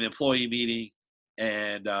to like an employee meeting,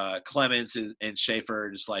 and Clements and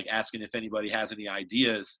Schaefer just like asking if anybody has any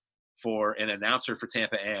ideas for an announcer for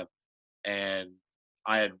Tampa Am. And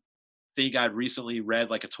I think I'd recently read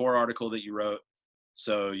like a tour article that you wrote.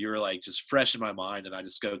 So you were like just fresh in my mind, and I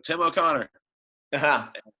just go, Tim O'Connor. Uh-huh.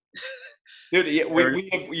 Dude,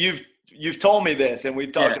 you've told me this, and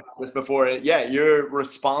we've talked about this before. Yeah, you're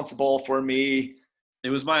responsible for me. It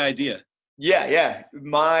was my idea. Yeah.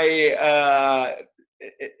 My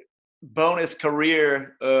bonus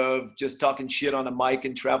career of just talking shit on a mic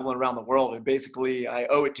and traveling around the world, and basically I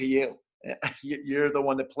owe it to you. You're the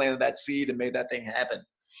one that planted that seed and made that thing happen.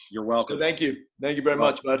 You're welcome. So thank you very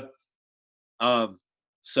much, bud.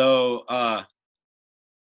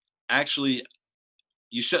 Actually,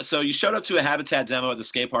 you showed up to a Habitat demo at the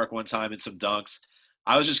skate park one time in some dunks.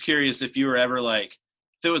 I was just curious if you were ever like,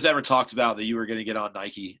 if it was ever talked about that you were going to get on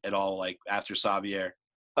Nike at all, like after Xavier.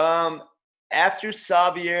 After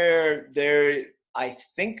Xavier, I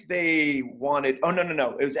think they wanted. Oh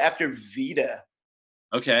no! It was after Vita.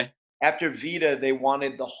 Okay. After Vita, they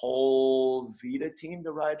wanted the whole Vita team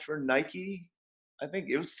to ride for Nike. I think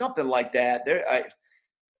it was something like that.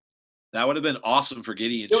 That would have been awesome for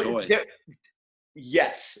Gideon Choi.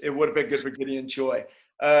 Yes, it would have been good for Gideon Choi.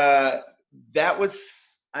 I'm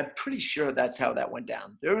pretty sure that's how that went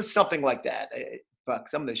down. There was something like that. Fuck,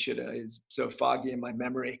 some of this shit is so foggy in my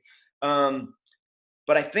memory.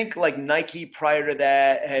 But I think like Nike prior to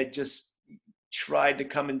that had just tried to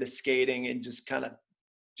come into skating and just kind of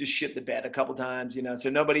just shit the bed a couple times, so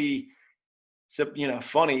nobody,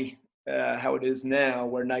 funny how it is now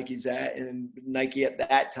where Nike's at, and Nike at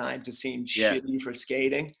that time just seemed shitty for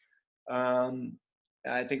skating.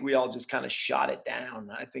 I think we all just kind of shot it down.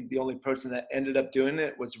 I think the only person that ended up doing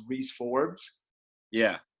it was Reese Forbes.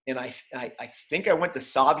 Yeah. And I think I went to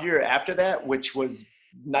Xavier after that, which was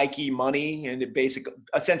Nike Money, and it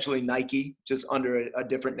essentially Nike, just under a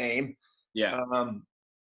different name. Yeah.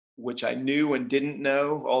 Which I knew and didn't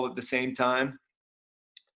know all at the same time.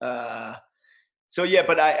 So yeah,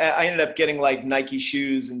 but I ended up getting like Nike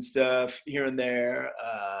shoes and stuff here and there.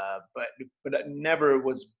 But I never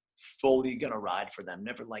was fully gonna ride for them.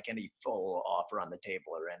 Never like any full offer on the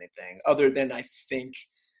table or anything, other than I think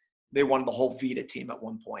they wanted the whole Vita team at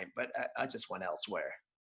one point, but I just went elsewhere.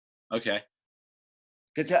 Okay.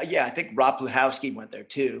 Because I think Rob Pluhowski went there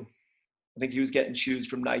too. I think he was getting shoes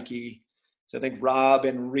from Nike. So I think Rob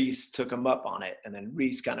and Reese took him up on it, and then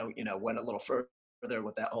Reese kind of went a little further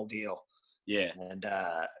with that whole deal. Yeah. And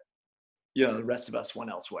the rest of us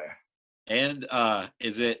went elsewhere. And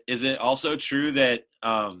is it also true that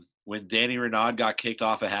when Danny Renaud got kicked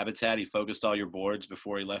off of Habitat, he focused all your boards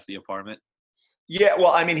before he left the apartment? Yeah,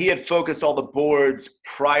 well, I mean, he had focused all the boards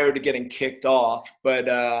prior to getting kicked off, but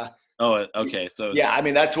oh, okay. So yeah, I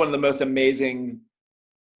mean, that's one of the most amazing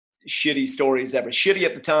shitty stories ever. Shitty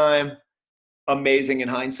at the time, amazing in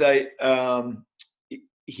hindsight.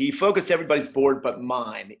 He focused everybody's board but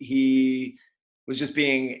mine. He was just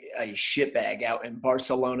being a shitbag out in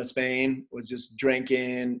Barcelona, Spain, was just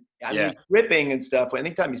drinking. I mean, he's ripping and stuff.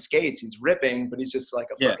 Anytime he skates, he's ripping, but he's just like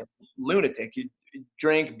a fucking lunatic. He'd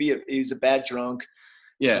drink, he's a bad drunk.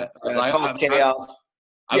 Yeah.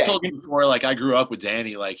 I've told you before, like I grew up with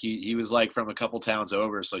Danny. Like he was like from a couple towns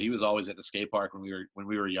over, so he was always at the skate park when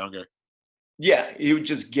we were younger. Yeah, he would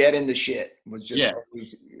just get into shit. Was just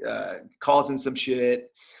always causing some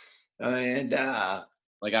shit, and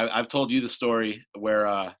like I've told you the story where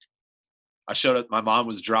I showed up. My mom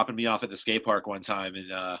was dropping me off at the skate park one time,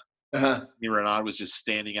 and Uh-huh. Renaud was just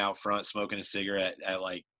standing out front smoking a cigarette at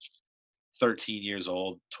like 13 years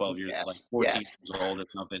old, 12 years, like 14 years old or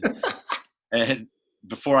something. And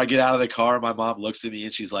before I get out of the car, my mom looks at me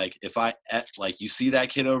and she's like, you see that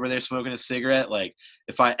kid over there smoking a cigarette? Like,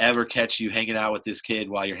 if I ever catch you hanging out with this kid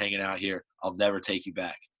while you're hanging out here, I'll never take you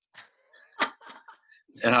back.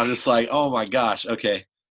 And I'm just like, oh my gosh, okay.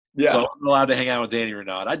 Yeah. So I wasn't allowed to hang out with Danny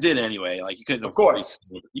Renaud. I did anyway. Like, you couldn't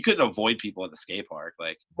avoid people at the skate park.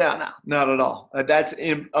 Like, no, not at all. That's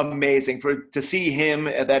amazing to see him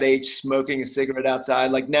at that age smoking a cigarette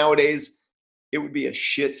outside. Like nowadays, it would be a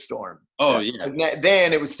shit storm. Oh yeah.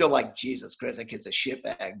 Then it was still like, Jesus Christ, that kid's a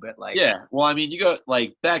shitbag. But like, yeah. Well, I mean, you go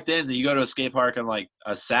like back then. You go to a skate park on like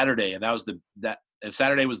a Saturday, and and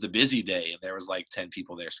Saturday was the busy day, and there was like 10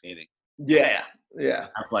 people there skating. Yeah. I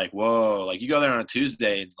was like, whoa! Like you go there on a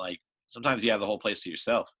Tuesday, and like sometimes you have the whole place to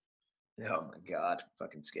yourself. Oh my God,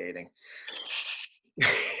 fucking skating.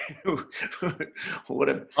 What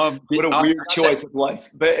a weird choice of life.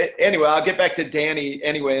 But anyway, I'll get back to Danny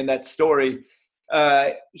anyway in that story.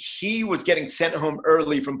 He was getting sent home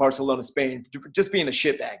early from Barcelona, Spain, just being a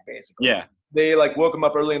shitbag, basically. Yeah. They like woke him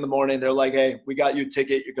up early in the morning. They're like, hey, we got you a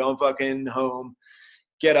ticket. You're going fucking home.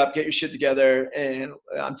 Get up, get your shit together, and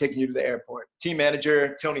I'm taking you to the airport. Team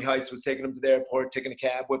manager, Tony Heights, was taking him to the airport, taking a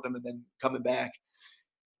cab with him, and then coming back.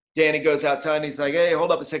 Danny goes outside, and he's like, hey,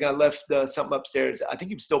 hold up a second. I left something upstairs. I think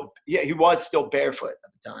he was still barefoot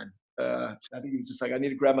at the time. I think he was just like, I need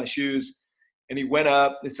to grab my shoes. And he went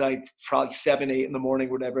up. It's like probably 7, 8 in the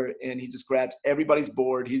morning, whatever, and he just grabs everybody's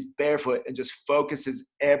board. He's barefoot and just focuses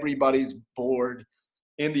everybody's board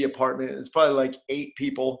in the apartment. It's probably like 8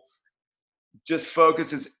 people. Just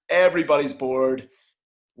focuses everybody's board,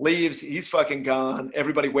 leaves, he's fucking gone.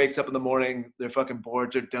 Everybody wakes up in the morning, their fucking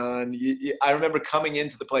boards are done. I remember coming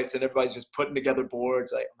into the place and everybody's just putting together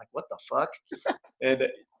boards. I'm like, what the fuck? And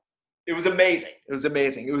it was amazing. It was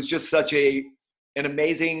amazing. It was just such an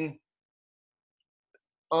amazing,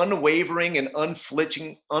 unwavering and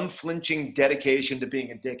unflinching dedication to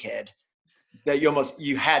being a dickhead that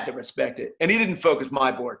you had to respect it. And he didn't focus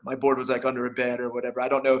my board. My board was like under a bed or whatever. I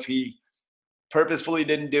don't know if he purposefully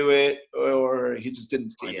didn't do it or he just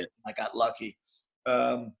didn't see it. I got lucky.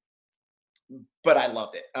 But I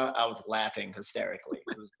loved it. I was laughing hysterically.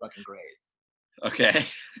 It was fucking great. Okay.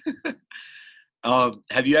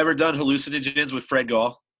 Have you ever done hallucinogens with Fred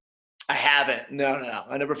Gall? I haven't. No.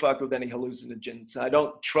 I never fucked with any hallucinogens. I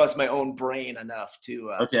don't trust my own brain enough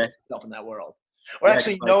to put myself in that world. Or yeah,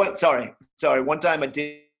 actually, you know what? Sorry. One time I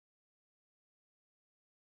did.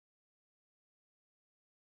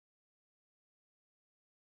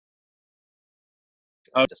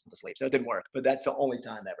 I just went to sleep, so it didn't work. But that's the only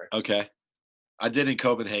time ever. Okay. I did in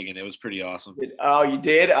Copenhagen. It was pretty awesome. Oh, you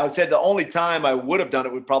did? I said the only time I would have done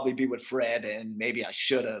it would probably be with Fred, and maybe I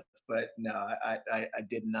should have. But no, I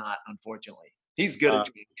did not, unfortunately. He's good at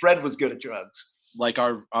drugs. Fred was good at drugs. Like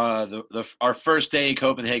our first day in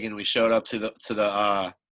Copenhagen, we showed up to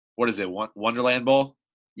the what is it, Wonderland Bowl?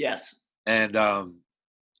 Yes. And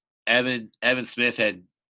Evan Smith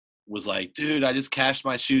was like, dude, I just cashed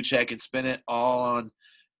my shoe check and spent it all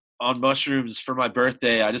on mushrooms for my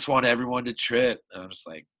birthday. I just want everyone to trip. And I'm just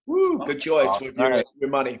like, woo, good choice with your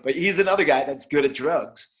money. But he's another guy that's good at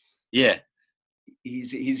drugs. Yeah.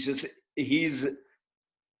 He's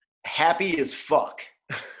happy as fuck.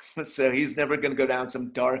 So he's never going to go down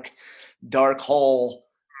some dark hole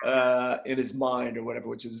in his mind or whatever,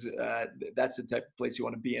 which is that's the type of place you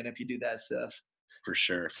want to be in if you do that stuff. For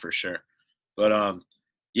sure. But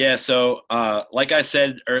yeah, so like I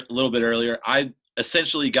said a little bit earlier, I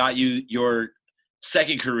essentially got you your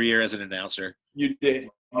second career as an announcer. You did.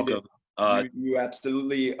 You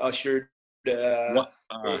absolutely ushered.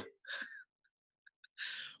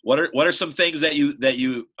 What are some things that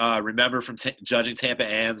you remember from judging Tampa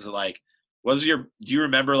Ams? Like, do you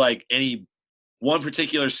remember like any one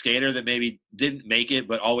particular skater that maybe didn't make it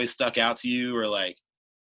but always stuck out to you, or like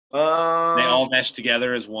they all meshed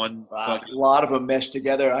together as one? A lot of them meshed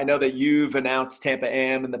together. I know that you've announced Tampa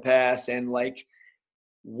Am in the past, and like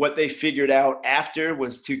what they figured out after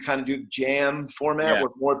was to kind of do the jam format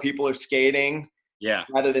where more people are skating. Yeah.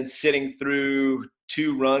 Rather than sitting through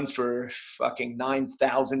 2 runs for fucking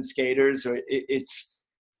 9,000 skaters, or it's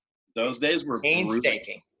those days were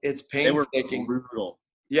painstaking. It's painstaking. They were brutal.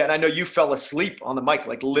 Yeah, and I know you fell asleep on the mic,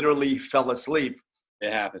 like literally fell asleep.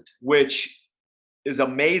 It happened, which is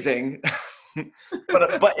amazing,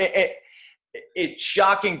 but it's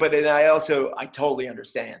shocking. But I totally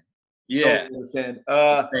understand. Yeah, totally understand.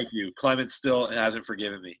 Thank you. Clement still hasn't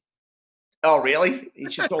forgiven me. Oh, really? He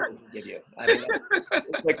should totally forgive you. I mean,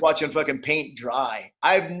 it's like watching fucking paint dry.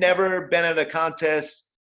 I've never been at a contest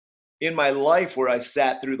in my life where I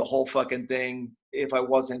sat through the whole fucking thing if I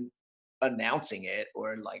wasn't announcing it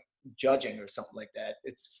or like judging or something like that.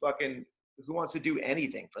 It's fucking, who wants to do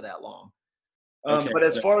anything for that long? Okay. But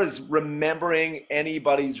as far as remembering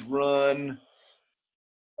anybody's run,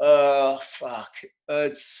 fuck,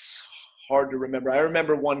 it's hard to remember. I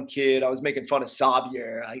remember one kid, I was making fun of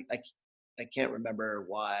Xavier. I can't remember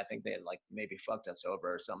why. I think they had like maybe fucked us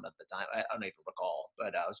over or something at the time. I don't even recall,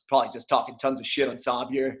 but I was probably just talking tons of shit on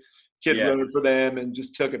Xavier. Kid rode for them and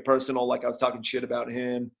just took it personal, like I was talking shit about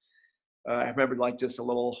him. I remember like just a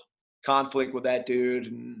little conflict with that dude,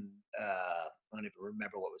 and I don't even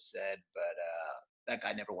remember what was said, but that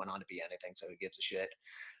guy never went on to be anything, so who gives a shit.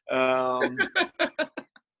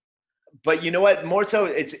 But you know what? More so,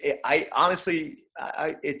 it's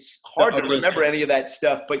hard to remember any of that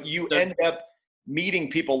stuff. But you end up meeting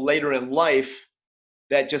people later in life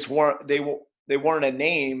that just weren't they weren't a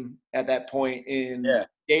name at that point in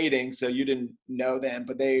skating, so you didn't know them.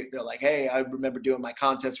 But they're like, hey, I remember doing my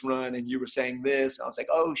contest run, and you were saying this. I was like,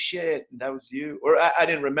 oh shit, that was you. Or I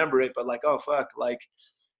didn't remember it, but like, oh fuck, like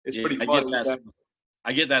it's pretty funny.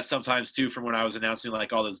 I get that sometimes too from when I was announcing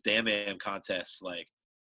like all those Damn Am contests, like.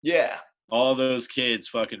 Yeah. All those kids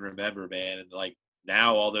fucking remember, man. And like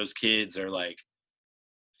now all those kids are like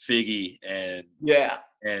Figgy and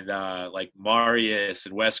like Marius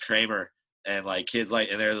and Wes Kramer and like kids like,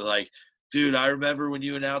 and they're like, dude, I remember when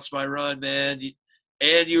you announced my run, man.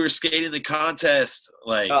 And you were skating the contest.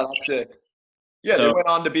 Like, oh, that's it. Yeah, so, they went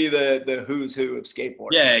on to be the who's who of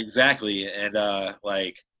skateboarding. Yeah, exactly. And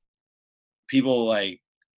like people like,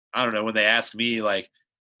 I don't know, when they ask me like,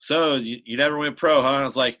 so you never went pro, huh? And I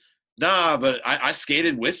was like, nah, but I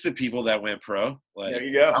skated with the people that went pro. Like, there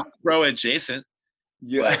you go. I'm pro adjacent.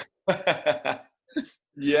 Yeah. Like,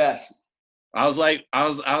 yes. I was like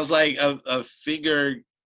a finger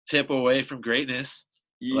tip away from greatness.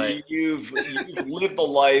 You've lived the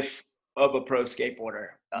life of a pro skateboarder.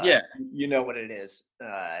 You know what it is.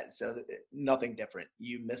 So nothing different.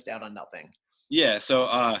 You missed out on nothing. Yeah.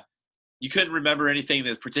 So you couldn't remember anything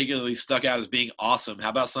that particularly stuck out as being awesome. How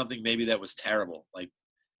about something maybe that was terrible? Like,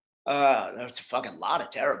 there's a fucking lot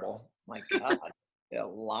of terrible. My God, a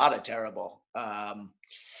lot of terrible. And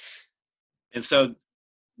so,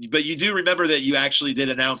 but you do remember that you actually did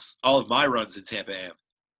announce all of my runs in Tampa Am.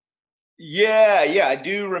 Yeah, I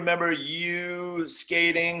do remember you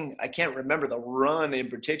skating. I can't remember the run in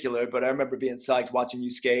particular, but I remember being psyched watching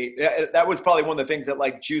you skate. That was probably one of the things that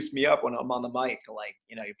like juiced me up when I'm on the mic. Like,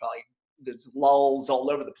 you know, there's lulls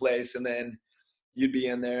all over the place, and then you'd be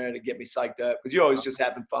in there to get me psyched up because you're always just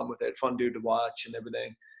having fun with it. Fun dude to watch and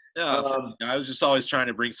everything. Yeah, I was just always trying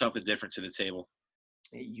to bring something different to the table.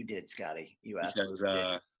 You did, Scotty. You absolutely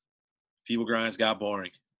did. Feeble grinds got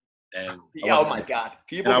boring. And oh my God,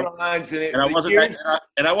 feeble grinds. And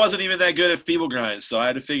I wasn't even that good at feeble grinds, so I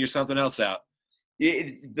had to figure something else out.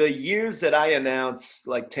 The years that I announced,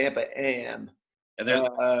 like Tampa Am, and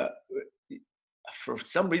for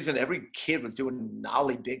some reason, every kid was doing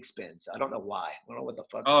nollie big spins. I don't know why. I don't know what the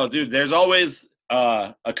fuck. Oh, dude, there's always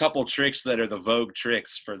a couple tricks that are the vogue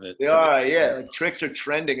tricks for the. Like tricks are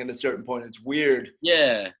trending at a certain point. It's weird.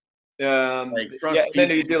 Yeah. And then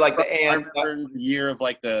you do like the Am. The year of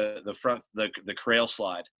like the front the crail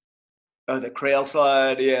slide. Oh, the crail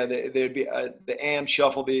slide. Yeah, there'd be the Am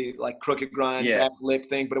shuffle, the like crooked grind back lip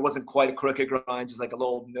thing, but it wasn't quite a crooked grind, just like a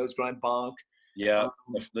little nose grind bonk. Yeah,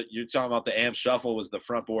 you're talking about the Am shuffle was the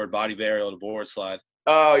front board body varial to board slide.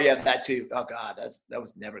 Oh yeah, that too. Oh God, that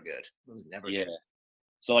was never good. It was never good.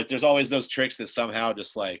 So like, there's always those tricks that somehow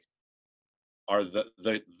just like are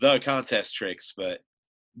the contest tricks, but.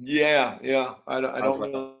 Yeah. I don't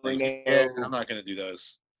really know. Yeah, I'm not gonna do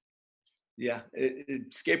those. Yeah,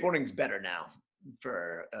 skateboarding's better now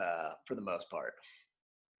for the most part.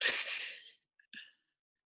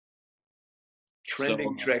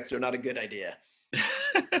 Trending tricks are not a good idea.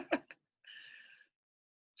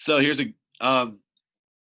 So here's a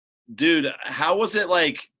dude, how was it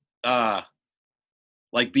like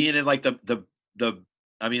being in like the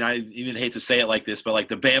I mean, I even hate to say it like this, but like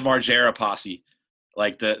the Bam Margera posse,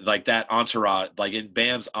 like that entourage, like in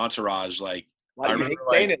Bam's entourage, like why do you hate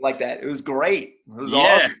saying it like that? It was great. It was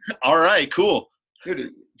awesome. All right, cool.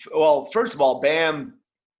 Dude, well, first of all, Bam,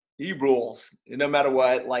 he rules. No matter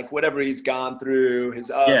what, like whatever he's gone through, his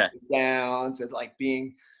ups and downs, and like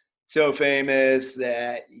being so famous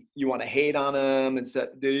that you want to hate on him and stuff.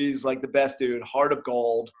 Dude, he's like the best dude, heart of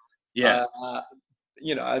gold. Yeah.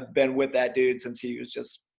 You know, I've been with that dude since he was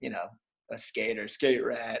just, you know, a skate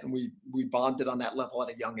rat, and we bonded on that level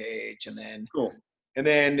at a young age. And then And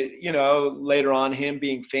then, later on, him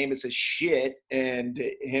being famous as shit and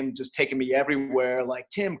him just taking me everywhere. Like,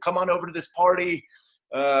 Tim, come on over to this party.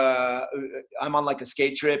 I'm on like a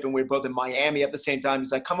skate trip and we're both in Miami at the same time.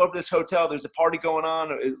 He's like, come over to this hotel. There's a party going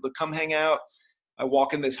on. Come hang out. I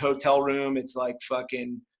walk in this hotel room. It's like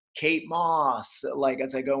fucking Kate Moss. Like,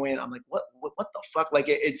 as I go in, I'm like, what the fuck? Like,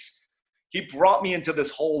 he brought me into this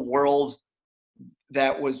whole world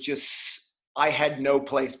that was just, I had no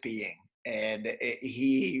place being. And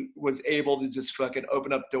he was able to just fucking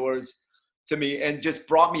open up doors to me and just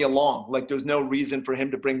brought me along. Like, there's no reason for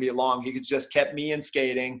him to bring me along. He just kept me in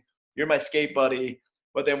skating. You're my skate buddy.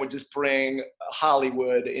 But then would just bring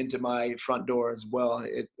Hollywood into my front door as well.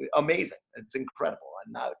 Amazing. It's incredible.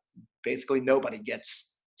 And basically nobody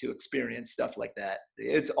gets to experience stuff like that.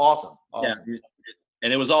 It's awesome. Yeah.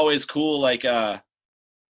 And it was always cool, like,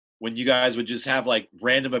 when you guys would just have like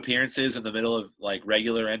random appearances in the middle of like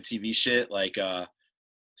regular MTV shit, like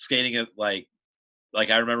skating at like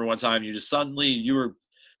I remember one time you were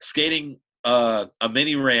skating a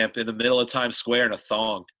mini ramp in the middle of Times Square in a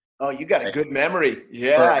thong. Oh, you got a good memory.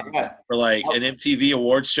 Yeah. For like an MTV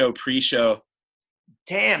awards show pre-show.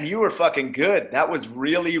 Damn, you were fucking good. That was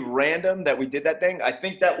really random that we did that thing. I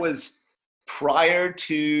think that was prior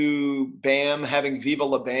to Bam having Viva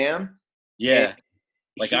La Bam. Yeah.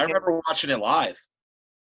 Like, I remember watching it live.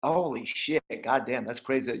 Holy shit. God damn, that's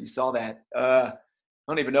crazy that you saw that. I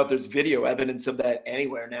don't even know if there's video evidence of that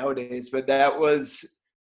anywhere nowadays, but that was,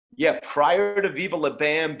 prior to Viva La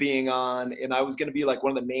Bam being on, and I was going to be like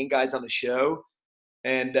one of the main guys on the show.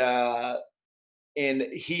 And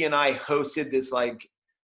he and I hosted this like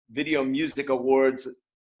video music awards,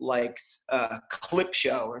 like clip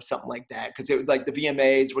show or something like that. Cause it was like the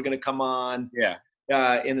VMAs were going to come on. Yeah.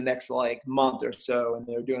 In the next like month or so, and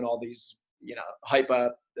they were doing all these, hype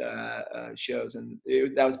up shows, and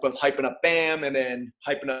that was both hyping up Bam and then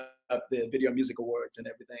hyping up the Video Music Awards and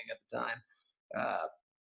everything at the time.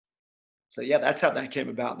 So yeah, that's how that came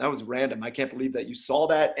about. And that was random. I can't believe that you saw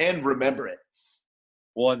that and remember it.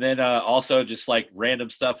 Well, and then also just like random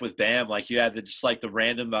stuff with Bam, like you had the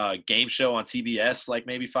random game show on TBS, like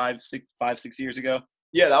maybe 5-6 years ago.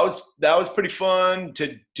 Yeah, that was pretty fun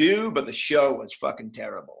to do, but the show was fucking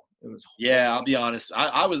terrible. It was horrible. Yeah, I'll be honest.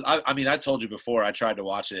 I told you before I tried to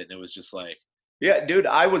watch it and it was just like, yeah, dude,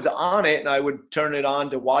 I was on it and I would turn it on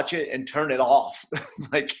to watch it and turn it off.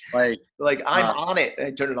 like I'm on it and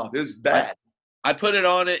I turn it off. It was bad. I put it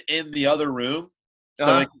on it in the other room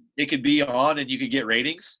so it could be on and you could get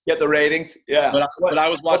ratings. Get the ratings, yeah. But I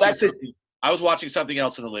was watching I was watching something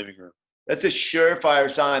else in the living room. That's a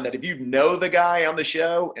surefire sign that if you know the guy on the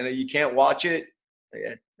show and you can't watch it,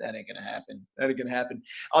 that ain't gonna happen. That ain't gonna happen.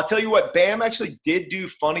 I'll tell you what, Bam actually did do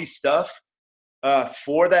funny stuff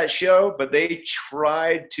for that show, but they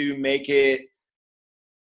tried to make it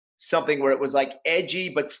something where it was like edgy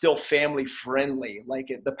but still family friendly. Like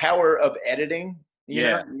the power of editing.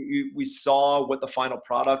 We saw what the final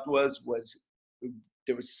product was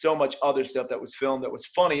there was so much other stuff that was filmed that was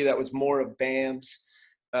funny, that was more of Bam's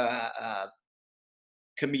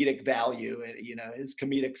comedic value and his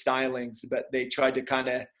comedic stylings, but they tried to kind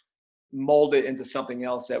of mold it into something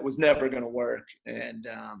else that was never going to work. And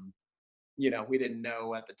we didn't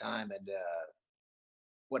know at the time, and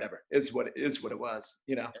whatever is what it was.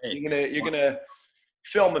 You're gonna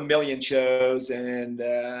film a million shows, and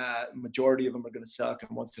majority of them are gonna suck,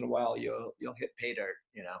 and once in a while you'll hit pay dirt.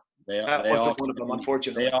 That wasn't one of them,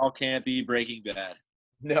 unfortunately. They all can't be Breaking Bad.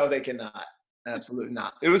 No, they cannot. Absolutely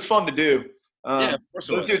not. It was fun to do. Yeah, of course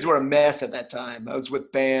those dudes were a mess at that time. I was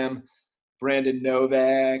with Bam, Brandon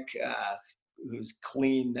Novak, who's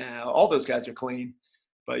clean now. All those guys are clean.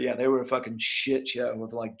 But yeah, they were a fucking shit show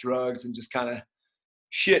with like drugs and just kind of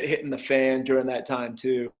shit hitting the fan during that time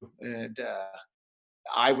too. And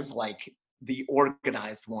I was like the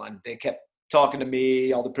organized one. They kept talking to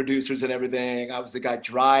me, all the producers and everything. I was the guy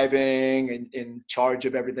driving and in charge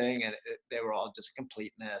of everything, and they were all just a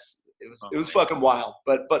complete mess. It was fucking wild,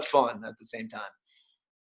 but fun at the same time.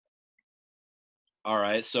 All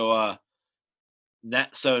right, so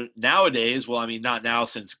nowadays, well, I mean, not now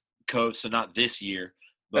since COVID, so not this year,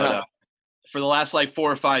 but for the last like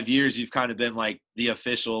 4 or 5 years, you've kind of been like the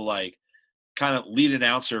official like kind of lead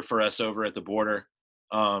announcer for us over at the Border.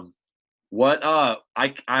 I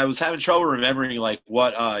was having trouble remembering like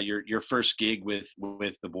what your first gig with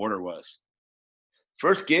the Border was.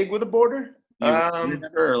 First gig with the Border? You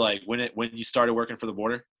remember, or like when you started working for the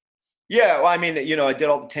Border? Yeah, well, I mean, I did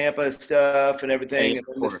all the Tampa stuff and everything. Hey, and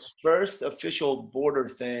the first official Border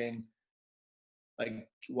thing, there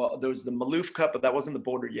was the Maloof Cup, but that wasn't the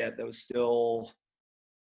Border yet. That was still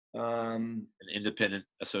an independent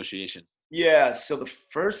association. Yeah. So the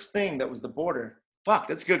first thing that was the border. Fuck,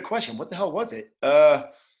 that's a good question. What the hell was it?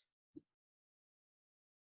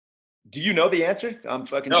 Do you know the answer? I'm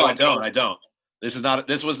fucking No, I drawing. don't. I don't.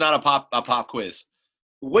 This was not a pop quiz.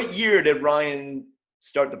 What year did Ryan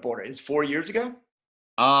start the border? It's 4 years ago.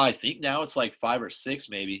 I think now it's like 5 or 6,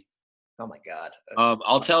 maybe. Oh my god.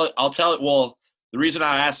 I'll tell it. Well, the reason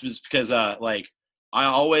I asked was because like I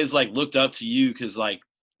always like looked up to you because like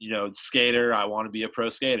skater. I want to be a pro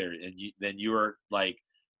skater, and then you were like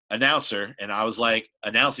announcer, and I was like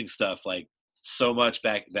announcing stuff like so much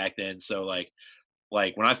back then. So like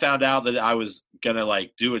when I found out that I was gonna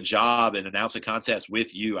like do a job and announce a contest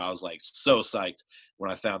with you, I was like so psyched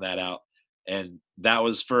when I found that out. And that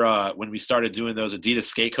was for when we started doing those Adidas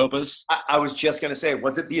skate copas. I was just gonna say,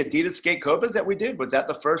 was it the Adidas skate copas that we did? Was that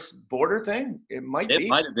the first border thing? It might It be.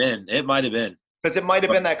 might have been. It might have been. Because it might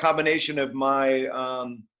have been that combination of my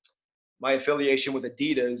my affiliation with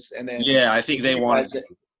Adidas and then Yeah, I think they wanted.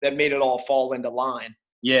 that made it all fall into line.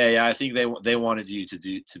 Yeah, I think they wanted you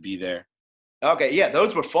to be there. Okay, yeah,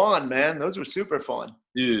 those were fun, man. Those were super fun.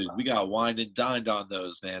 Dude, we got wined and dined on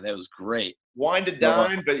those, man. That was great. Wine to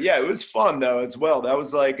dine, but yeah, it was fun though as well. That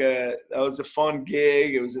was a fun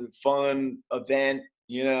gig. It was a fun event,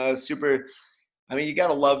 super. I mean, you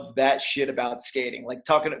gotta love that shit about skating. Like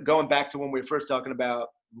going back to when we were first talking about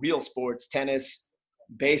real sports, tennis,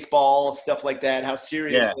 baseball, stuff like that, how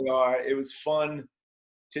serious they are. It was fun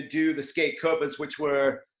to do the skate copas, which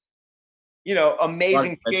were,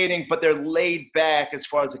 amazing skating, but they're laid back as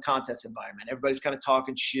far as the contest environment. Everybody's kind of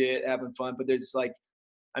talking shit, having fun, but they're just like,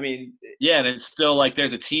 yeah, and it's still like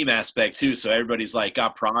there's a team aspect too, so everybody's like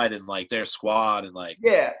got pride in like their squad and like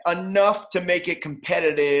enough to make it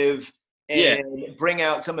competitive and bring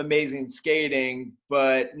out some amazing skating,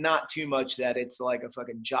 but not too much that it's like a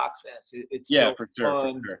fucking jock fest. It's for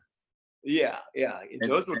sure. Yeah,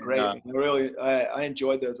 those were great. I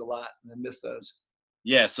enjoyed those a lot. I miss those.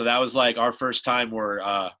 Yeah, so that was like our first time where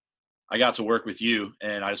I got to work with you,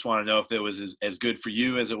 and I just want to know if it was as good for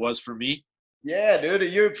you as it was for me. Yeah, dude.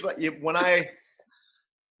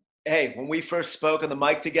 When we first spoke on the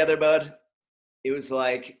mic together, bud, it was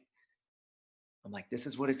like, I'm like, this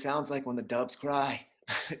is what it sounds like when the Dubs cry.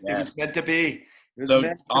 It was meant to be. It was so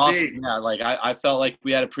meant awesome. to be. Yeah, like I felt like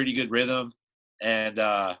we had a pretty good rhythm, and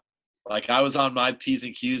like I was on my P's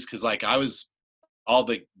and Q's because like I was all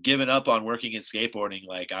but giving up on working in skateboarding.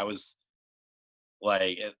 Like I was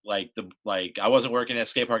I wasn't working at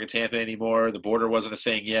skate park in Tampa anymore. The border wasn't a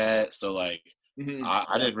thing yet, so like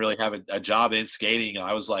I didn't really have a job in skating.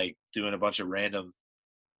 I was like doing a bunch of random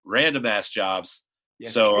ass jobs. Yeah,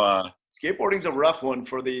 so skateboarding's a rough one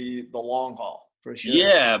for the long haul for sure.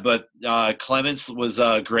 Yeah, but Clements was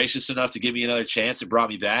gracious enough to give me another chance and brought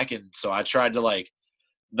me back, and so I tried to like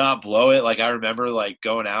not blow it. Like I remember like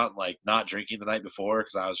going out and like not drinking the night before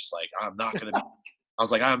because I was just like I'm not gonna be. I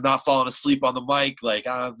was like, I'm not falling asleep on the mic. Like,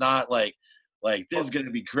 I'm not like this is going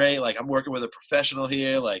to be great. Like, I'm working with a professional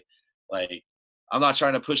here. Like, I'm not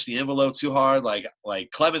trying to push the envelope too hard. Like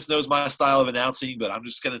Clemens knows my style of announcing, but I'm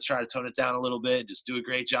just going to try to tone it down a little bit and just do a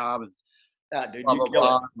great job. And dude, blah, blah,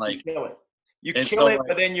 blah. Like, you kill it. You kill it,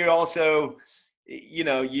 but then you're also, you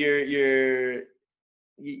can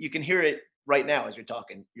hear it right now as you're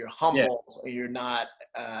talking. You're humble.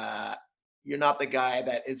 Yeah. You're not the guy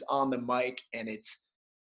that is on the mic and it's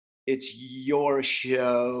your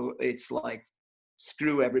show. It's like,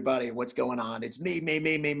 screw everybody. What's going on? It's me.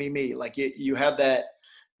 Like you have that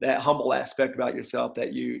humble aspect about yourself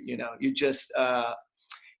that you just,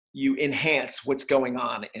 you enhance what's going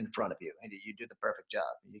on in front of you and you do the perfect job.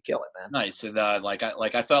 You kill it, man. Nice. And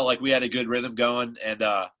I felt like we had a good rhythm going, and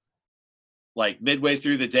like midway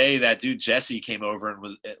through the day, that dude Jesse came over and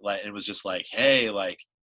was just like, hey, like,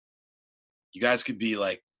 you guys could be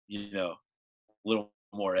like, a little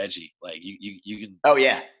more edgy. Like you can. Oh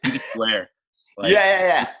yeah. You can swear. Like,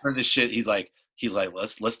 yeah. Turn this shit. He's like,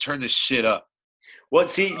 let's turn this shit up. Well,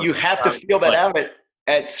 see, you have to feel that out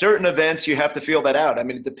at certain events. You have to feel that out. I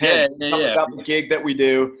mean, it depends. Yeah. About the gig that we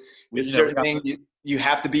do. It's certain thing you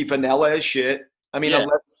have to be vanilla as shit. I mean,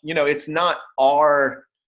 unless it's not our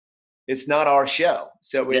show.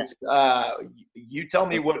 So it's you tell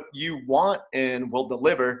me what you want and we'll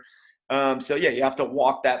deliver. So you have to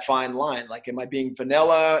walk that fine line. Like, am I being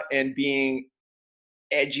vanilla and being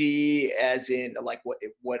edgy as in like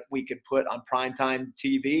what we could put on primetime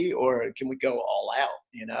TV, or can we go all out,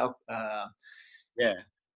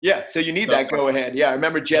 Yeah. So you need that go ahead. Yeah. I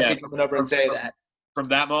remember Jesse coming over and saying that. From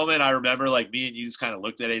that moment, I remember like me and you just kind of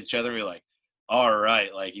looked at each other and we were like, all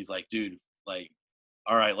right. Like, he's like, dude, like,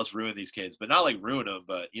 all right, let's ruin these kids, but not like ruin them,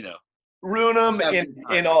 but ruin them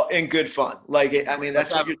in good fun. Like, I mean,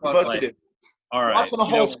 that's what you're supposed to do. All right. Watching a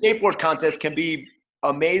whole skateboard contest can be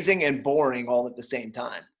amazing and boring all at the same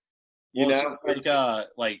time. You Well, know, it's just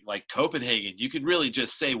like Copenhagen. You could really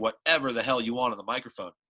just say whatever the hell you want on the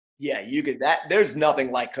microphone. yeah, you could that. There's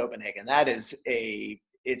nothing like Copenhagen. That is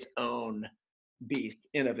its own beast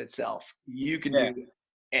in of itself. You can Yeah. do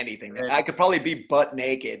anything. And- I could probably be butt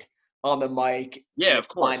naked on the mic. Yeah, of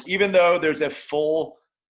course. Even though there's a full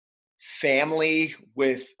family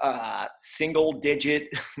with single digit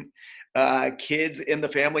kids in the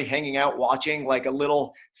family hanging out watching, like a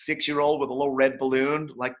little 6-year-old with a little red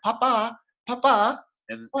balloon, like Papa.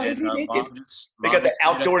 And, Why is he naked? They mom got the just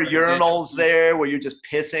outdoor made up urinals there where you're just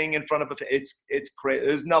pissing in front of it's crazy.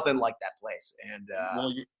 There's nothing like that place. And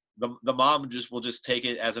Well, the mom will just take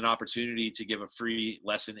it as an opportunity to give a free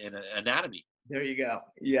lesson in anatomy. there you go.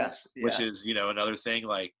 Yes. Which is, another thing,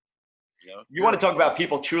 like, you want to talk about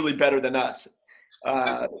people truly better than us.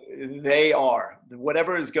 They are.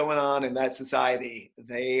 Whatever is going on in that society,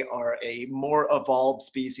 they are a more evolved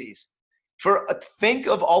species. Think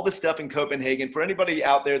of all the stuff in Copenhagen. For anybody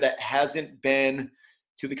out there that hasn't been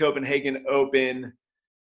to the Copenhagen Open,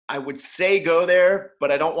 I would say go there,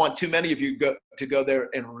 but I don't want too many of you to go there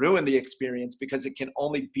and ruin the experience, because it can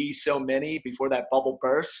only be so many before that bubble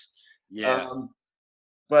bursts. Yeah.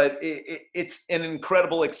 But it's an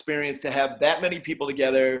incredible experience to have that many people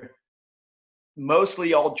together,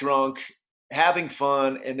 mostly all drunk, having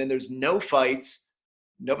fun, and then there's no fights.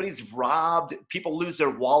 Nobody's robbed. People lose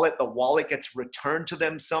their wallet. The wallet gets returned to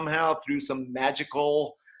them somehow through some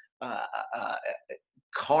magical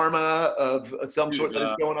karma of some sort that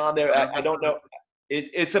is going on there. I don't know.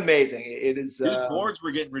 It's amazing. It is. Boards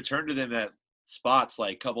were getting returned to them at spots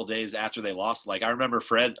like a couple days after they lost. Like, I remember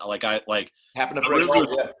Fred. Happened to Fred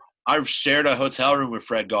Gall, yeah. I shared a hotel room with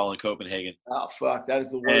Fred Gall in Copenhagen. Oh fuck! That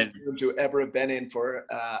is the worst room to ever have been in for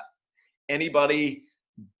anybody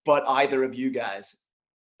but either of you guys.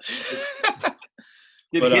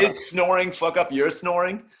 Did his snoring fuck up your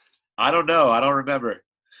snoring? I don't know. I don't remember.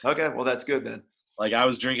 Okay, well that's good then. Like, I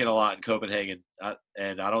was drinking a lot in Copenhagen,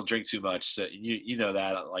 and I don't drink too much. So you know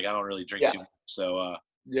that. Like, I don't really drink too much. So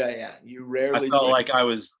yeah, you rarely. I felt like I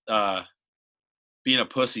was being a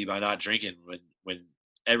pussy by not drinking when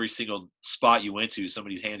every single spot you went to,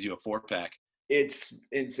 somebody hands you a 4-pack. It's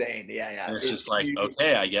insane. Yeah. And it's just like,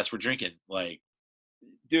 okay, I guess we're drinking. Like,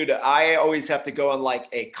 dude, I always have to go on like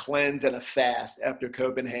a cleanse and a fast after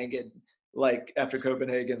Copenhagen. It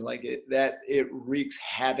wreaks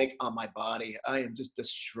havoc on my body. I am just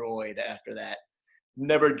destroyed after that.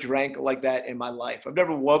 Never drank like that in my life. I've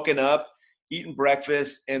never woken up, eaten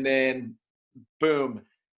breakfast, and then boom,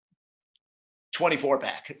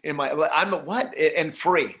 24-pack in my. I'm what? And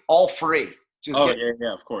free, all free.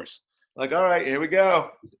 Yeah, of course. Like, all right, here we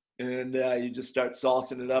go, and you just start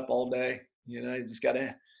saucing it up all day. You just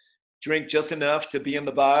gotta drink just enough to be in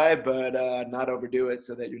the vibe, but not overdo it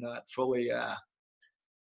so that you're not fully out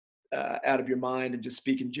of your mind and just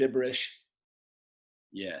speaking gibberish.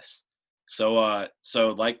 Yes. So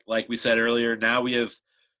like we said earlier, now we have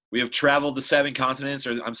traveled the 7 continents,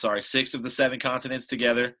 or I'm sorry, 6 of the 7 continents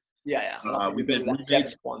together. Yeah. We've been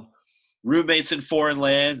roommates in foreign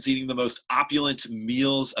lands, eating the most opulent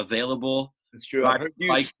meals available. It's true. I heard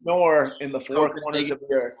you snore in the 4 corners of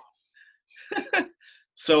the earth.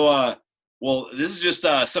 So, well, this is just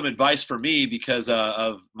some advice for me because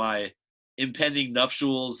of my impending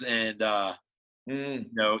nuptials and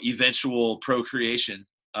eventual procreation.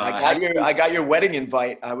 I got your wedding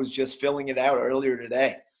invite. I was just filling it out earlier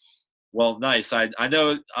today. Well, nice. I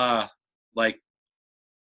know.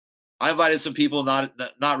 I invited some people, not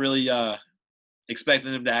really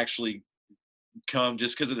expecting them to actually come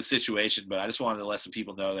just because of the situation, but I just wanted to let some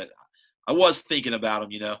people know that I was thinking about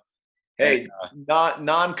them. Hey, not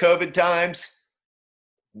non-COVID times,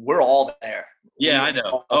 we're all there. Yeah, I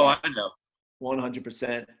know. I know.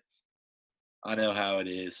 100%. I know how it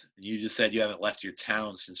is. You just said you haven't left your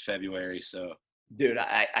town since February, so. Dude,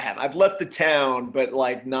 I have. I've left the town, but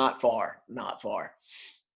like not far.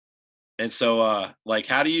 And so,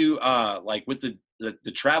 how do you with the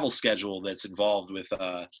travel schedule that's involved with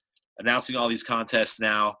announcing all these contests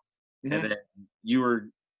now, and then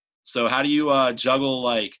so how do you juggle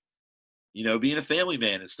being a family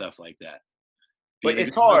man and stuff like that? But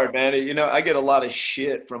it's hard, man. I get a lot of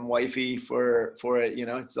shit from wifey for it.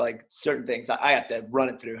 It's like certain things I have to run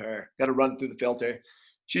it through her. Got to run it through the filter.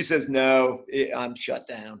 She says no, I'm shut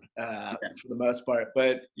down for the most part.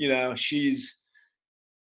 But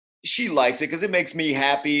she likes it because it makes me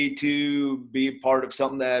happy to be part of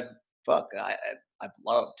something that I've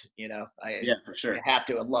loved. For sure. I have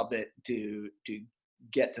to have loved it to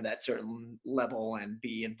get to that certain level and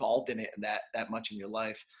be involved in it and that much in your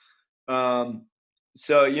life.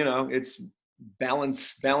 So, it's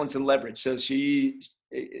balance and leverage. So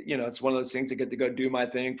it's one of those things. I get to go do my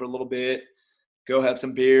thing for a little bit, go have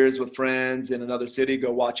some beers with friends in another city,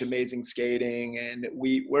 go watch amazing skating. And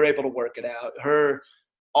we're able to work it out. Her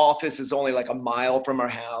office is only like a mile from our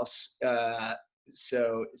house.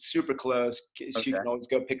 So it's super close. She can always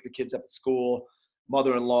go pick the kids up at school.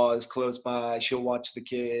 Mother-in-law is close by. She'll watch the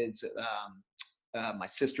kids. My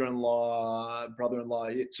sister-in-law, brother-in-law.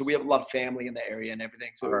 So we have a lot of family in the area and everything.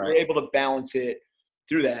 So we're able to balance it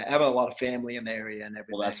through that, having a lot of family in the area and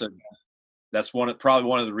everything. Well, that's probably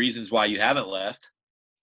one of the reasons why you haven't left.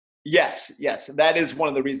 Yes, that is one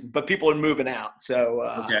of the reasons. But people are moving out,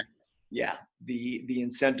 so yeah, the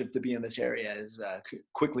incentive to be in this area is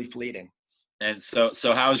quickly fleeting. And so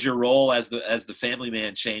how's your role as the family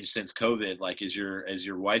man changed since COVID? Like, is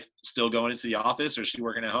your wife still going into the office, or is she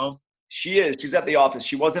working at home? She is. She's at the office.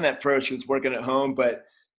 She wasn't at first. She was working at home, but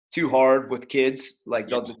too hard with kids. Like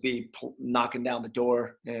they'll just be knocking down the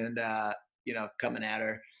door and coming at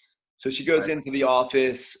her. So she goes into the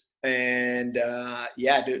office, and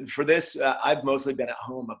dude, for this, I've mostly been at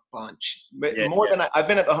home a bunch, but than I've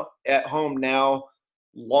been at home now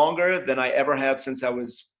longer than I ever have since I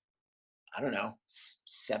was, I don't know,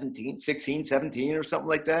 16, 17 or something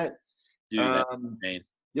like that. Dude, that's insane.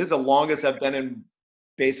 This is the longest I've been in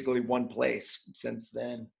basically one place since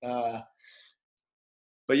then.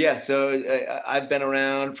 But yeah, so I've been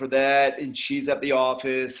around for that, and she's at the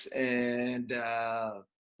office, and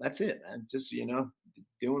that's it, man. Just,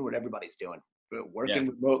 doing what everybody's doing. Working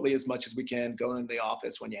remotely as much as we can, going to the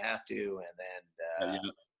office when you have to, and then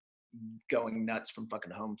going nuts from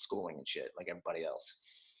fucking homeschooling and shit like everybody else.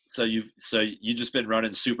 So you just been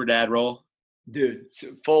running super dad role? Dude,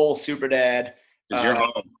 full super dad. You're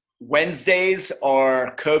home. Wednesdays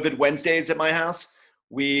are COVID Wednesdays at my house.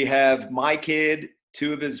 We have my kid,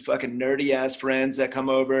 two of his fucking nerdy ass friends that come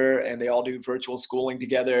over, and they all do virtual schooling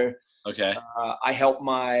together. Okay. I helped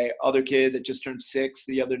my other kid that just turned 6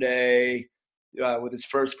 the other day with his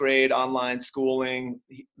first grade online schooling.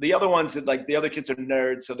 The other ones, the other kids are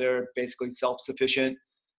nerds, so they're basically self-sufficient.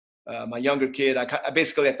 My younger kid, I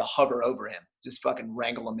basically have to hover over him, just fucking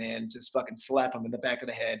wrangle him in, just fucking slap him in the back of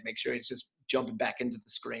the head, make sure he's just jumping back into the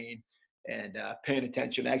screen and paying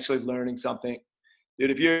attention, actually learning something.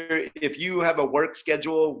 Dude, if you have a work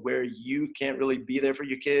schedule where you can't really be there for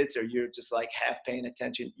your kids, or you're just like half paying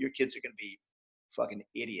attention, your kids are going to be fucking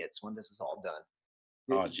idiots when this is all done.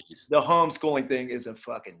 Oh, jeez. The homeschooling thing is a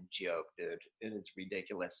fucking joke, dude. It is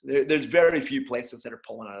ridiculous. There's very few places that are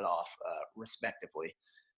pulling it off respectively.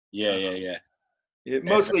 Yeah.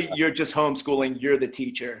 Mostly you're just homeschooling, you're the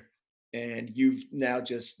teacher, and you've now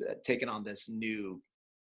just taken on this new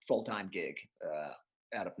full-time gig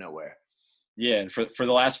out of nowhere. Yeah, and for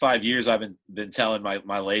the last 5 years, I've been telling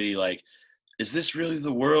my lady, like, is this really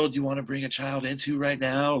the world you want to bring a child into right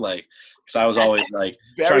now? Like, because I was always like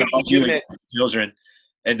trying to argue with children,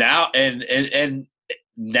 and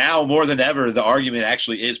now more than ever, the argument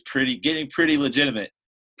actually is getting pretty legitimate.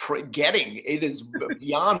 It is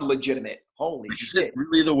beyond legitimate. Holy shit! Is it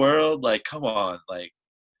really the world? Like, come on, like,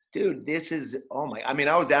 dude, this is I mean,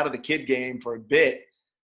 I was out of the kid game for a bit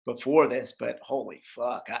before this, but holy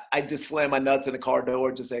fuck, I just slammed my nuts in the car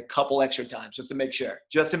door just a couple extra times just to make sure.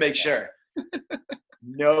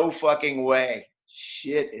 No fucking way.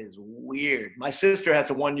 Shit is weird. My sister has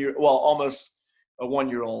almost a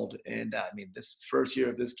 1-year-old, and I mean, this first year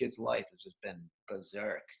of this kid's life has just been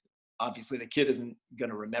berserk. Obviously, the kid isn't going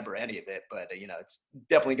to remember any of it, but it's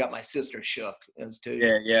definitely got my sister shook as to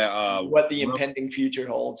what the impending future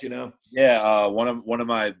holds. Yeah, one of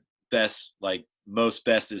my best, most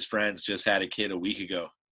bestest friends just had a kid a week ago.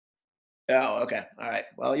 Oh, okay, all right.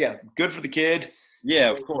 Well, yeah, good for the kid. Yeah,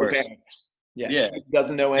 of course. Yeah. He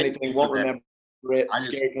doesn't know anything, won't remember it.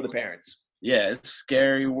 Scary for the parents. Yeah, it's a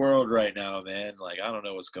scary world right now, man. Like, I don't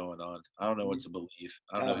know what's going on. I don't know what to believe.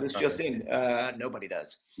 I don't know. This just in, nobody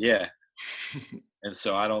does. Yeah. And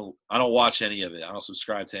so I don't watch any of it. I don't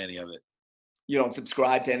subscribe to any of it. You don't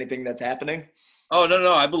subscribe to anything that's happening? Oh,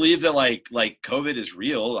 no. I believe that like COVID is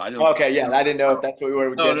real. I don't. Okay, yeah. I didn't know if that's what we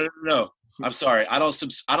were getting. No. I'm sorry. I don't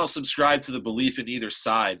subscribe to the belief in either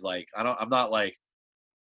side. Like, I'm not like,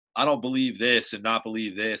 I don't believe this and not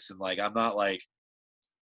believe this, and like I'm not like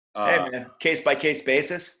hey man, case by case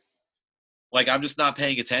basis. Like, I'm just not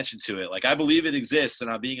paying attention to it. Like, I believe it exists,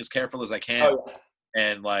 and I'm being as careful as I can. Oh, yeah.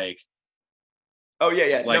 And like,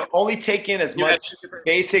 like, no, only take in as much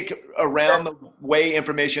basic around the way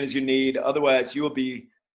information as you need. Otherwise, you will be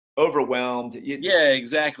overwhelmed. Yeah,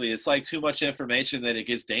 exactly. It's like too much information that it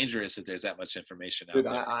gets dangerous if there's that much information out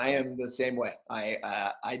there. I am the same way.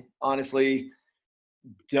 I honestly,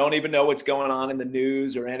 Don't even know what's going on in the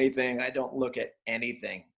news or anything. I don't look at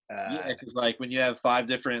anything. Yeah, because like when you have 5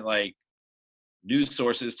 different like news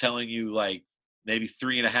sources telling you like maybe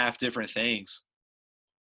 3.5 different things.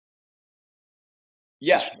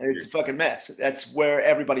 Yeah, it's a fucking mess. That's where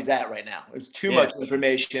everybody's at right now. There's too much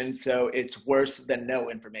information, so it's worse than no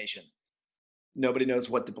information. Nobody knows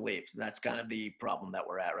what to believe. That's kind of the problem that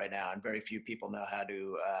we're at right now, and very few people know how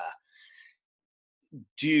to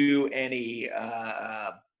do any.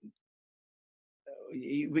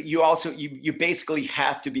 You basically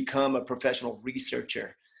have to become a professional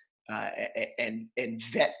researcher and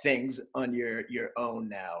vet things on your own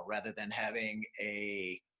now, rather than having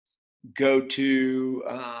a go-to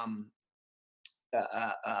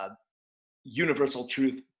universal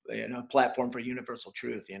truth, platform for universal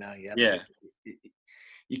truth.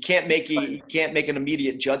 You can't make an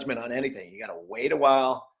immediate judgment on anything. You got to wait a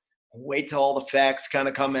while, wait till all the facts kind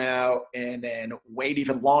of come out, and then wait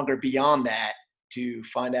even longer beyond that to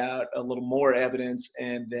find out a little more evidence,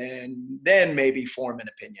 and then maybe form an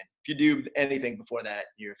opinion. If you do anything before that,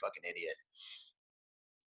 you're a fucking idiot.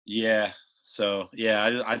 Yeah. So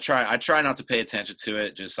yeah, I try not to pay attention to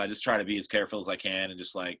it. I just try to be as careful as I can and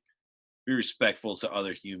just like be respectful to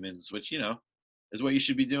other humans, which is what you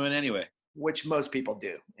should be doing anyway. Which most people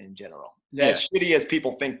do in general. Yeah. As shitty as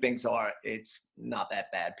people think things are, it's not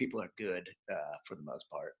that bad. People are good for the most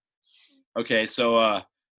part. Okay, so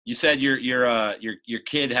you said your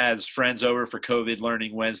kid has friends over for COVID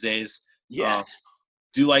Learning Wednesdays. Yes.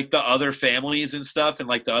 Do like the other families and stuff, and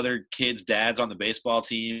like the other kids' dads on the baseball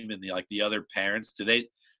team, and the other parents, do they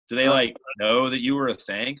like know that you were a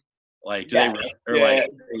thing? Like,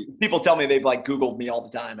 people tell me they've like Googled me all the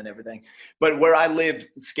time and everything, but where I live,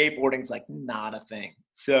 skateboarding's like not a thing.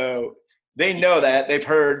 So they know that. They've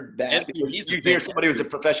heard that. You hear somebody who's a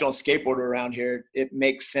professional skateboarder around here, it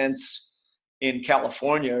makes sense in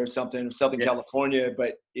California or something, Southern California,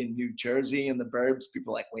 but in New Jersey and the burbs,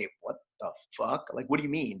 people are like, wait, what the fuck? Like, what do you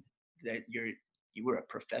mean that you were a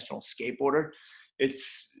professional skateboarder?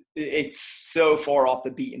 It's so far off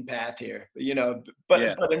the beaten path here,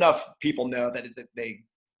 but enough people know that they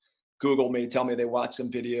Google me, tell me they watch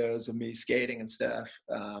some videos of me skating and stuff.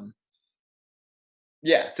 So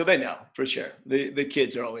they know for sure. The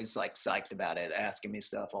kids are always like psyched about it, asking me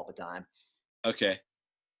stuff all the time. Okay.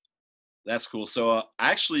 That's cool. So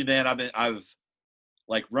actually, man, I've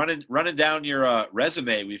like running down your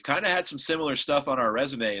resume. We've kind of had some similar stuff on our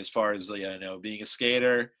resume as far as being a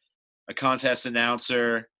skater, a contest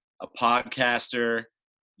announcer, a podcaster.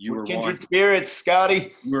 You were kindred spirits,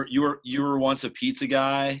 Scotty. You were once a pizza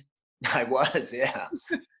guy. I was, yeah.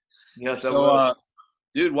 Yes, so,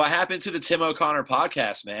 dude, what happened to the Tim O'Connor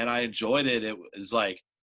podcast, man? I enjoyed it. It was like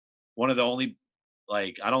one of the only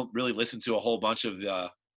I don't really listen to a whole bunch of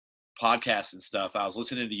podcasts and stuff. I was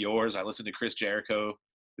listening to yours. I listened to Chris Jericho,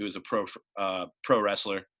 who is a pro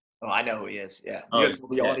wrestler. Oh, I know who he is. Yeah.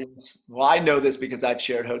 Audience. Well, I know this because I've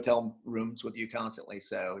shared hotel rooms with you constantly.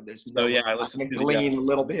 So I listened to glean a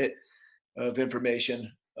little bit of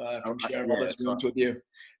information from sharing all those rooms with you.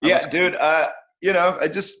 Yeah, dude. I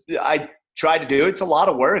try to do. It's a lot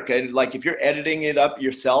of work, and like if you're editing it up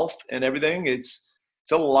yourself and everything, it's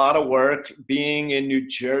a lot of work. Being in New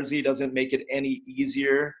Jersey doesn't make it any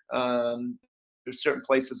easier. There's certain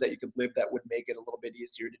places that you could live that would make it a little bit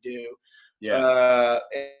easier to do. Yeah.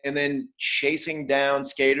 And then chasing down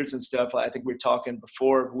skaters and stuff. I think we were talking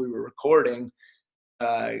before we were recording.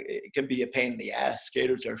 It can be a pain in the ass.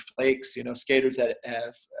 Skaters are flakes. Skaters that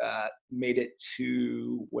have made it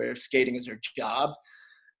to where skating is their job.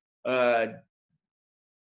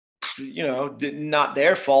 Not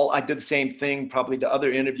their fault. I did the same thing probably to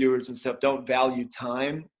other interviewers and stuff. Don't value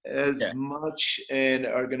time as much and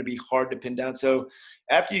are going to be hard to pin down. So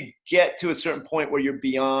after you get to a certain point where you're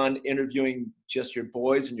beyond interviewing just your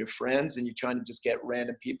boys and your friends and you're trying to just get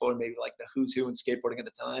random people or maybe like the who's who in skateboarding at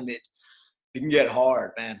the time, it can get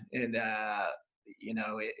hard, man. And,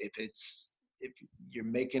 if you're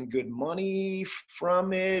making good money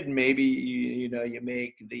from it, maybe, you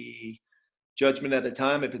make the judgment at the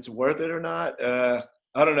time if it's worth it or not.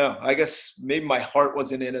 I don't know. I guess maybe my heart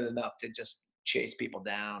wasn't in it enough to just chase people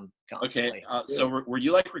down constantly. Okay. So were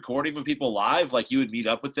you like recording with people live? Like you would meet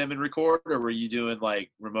up with them and record, or were you doing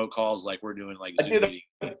like remote calls like we're doing like Zoom meeting?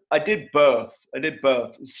 I did both.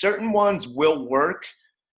 Certain ones will work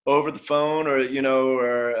over the phone or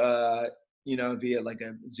via like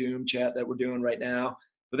a Zoom chat that we're doing right now.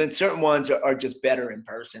 But then certain ones are just better in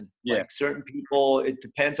person. Yeah. Like certain people, it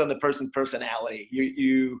depends on the person's personality.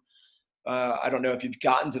 I don't know if you've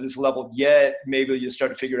gotten to this level yet. Maybe you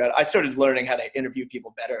start to figure out. I started learning how to interview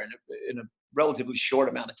people better in a relatively short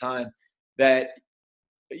amount of time. That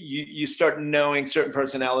you start knowing certain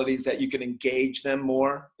personalities that you can engage them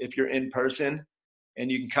more if you're in person,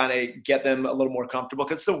 and you can kind of get them a little more comfortable,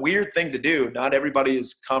 because it's a weird thing to do. Not everybody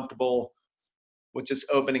is comfortable with just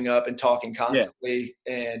opening up and talking constantly.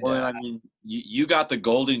 And well, I mean, you got the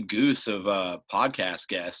golden goose of podcast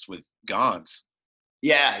guests with Gons.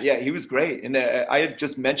 Yeah, he was great. And I had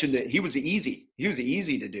just mentioned that he was easy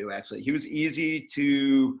to do. Actually, he was easy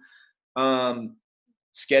to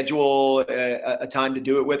schedule a time to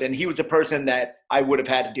do it with. And he was a person that I would have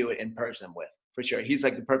had to do it in person with, for sure. He's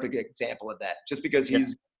like the perfect example of that, just because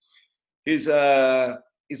he's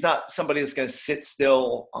not somebody that's going to sit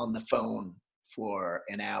still on the phone for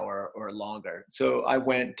an hour or longer. So I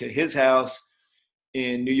went to his house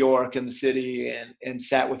in New York, in the city, and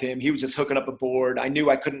sat with him. He was just hooking up a board. I knew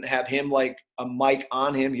I couldn't have him like a mic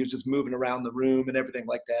on him. He was just moving around the room and everything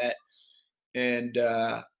like that. And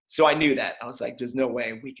so I knew that. I was like, there's no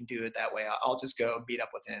way we can do it that way. I'll just go meet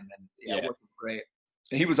up with him. And it worked great.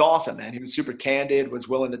 And he was awesome, man. He was super candid, was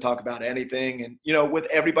willing to talk about anything. And, with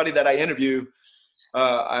everybody that I interview,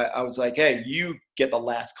 I was like, hey, you get the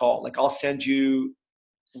last call. Like, I'll send you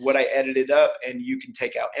what I edited up, and you can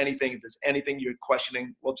take out anything. If there's anything you're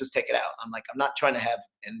questioning, we'll just take it out. I'm like, I'm not trying to have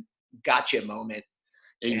a gotcha moment.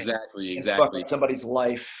 Exactly. And fuck up somebody's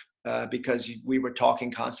life because we were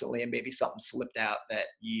talking constantly, and maybe something slipped out that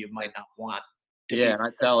you might not want. And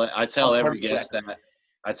I tell every guest that.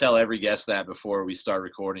 I tell every guest that before we start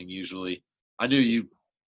recording. Usually, I knew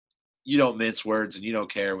you don't mince words, and you don't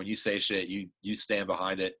care when you say shit. You stand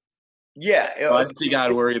behind it. Yeah, so I don't think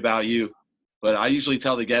I'd worry about you. But I usually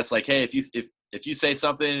tell the guests, like, hey, if you say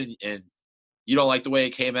something and you don't like the way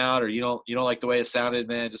it came out, or you don't like the way it sounded,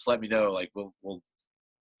 man, just let me know. Like, we'll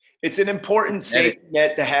It's an important safety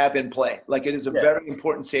net to have in play. Like, it is a very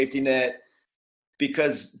important safety net,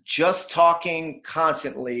 because just talking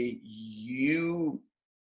constantly,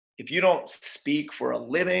 if you don't speak for a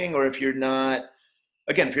living, or if you're not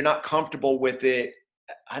comfortable with it,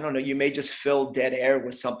 I don't know, you may just fill dead air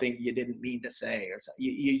with something you didn't mean to say, or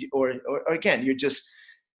something. Or again, you're just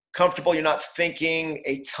comfortable. You're not thinking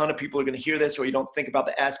a ton of people are going to hear this, or you don't think about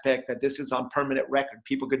the aspect that this is on permanent record.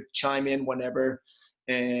 People could chime in whenever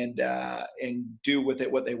and do with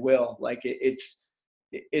it what they will. Like, it's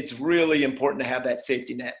really important to have that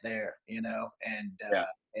safety net there, and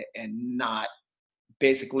not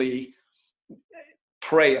basically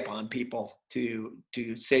prey upon people to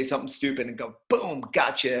say something stupid and go, boom,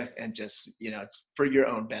 gotcha, and just, for your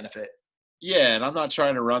own benefit. Yeah, and I'm not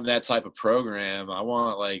trying to run that type of program. I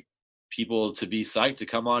want, like, people to be psyched to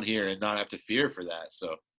come on here and not have to fear for that.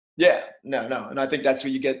 So yeah, no, and I think that's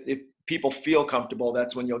what you get. If people feel comfortable,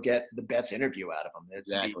 that's when you'll get the best interview out of them.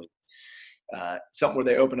 Exactly. Something where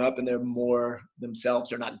they open up and they're more themselves.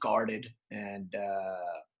 They're not guarded, and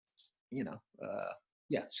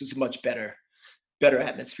it's just a much better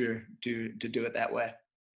atmosphere to do it that way.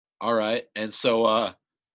 All right. And so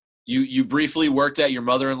you briefly worked at your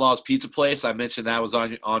mother-in-law's pizza place. I mentioned that was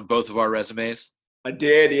on both of our resumes. I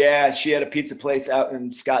did, yeah. She had a pizza place out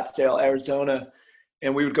in Scottsdale, Arizona,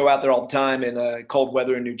 and we would go out there all the time in cold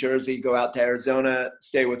weather in New Jersey, go out to Arizona,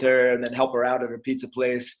 stay with her, and then help her out at her pizza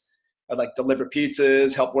place. I'd like deliver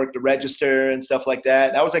pizzas, help work the register and stuff like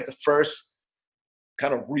that. That was like the first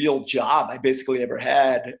kind of real job I basically ever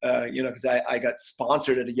had, because I got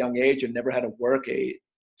sponsored at a young age and never had to work a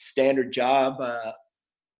standard job,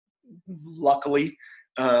 luckily.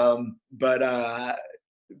 It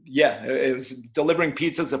was delivering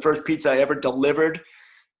pizzas. The first pizza I ever delivered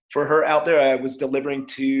for her out there, I was delivering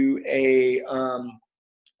to a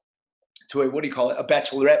what do you call it? A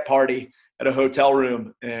bachelorette party at a hotel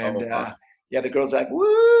room. And the girl's like,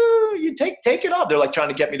 woo, you take it off. They're like trying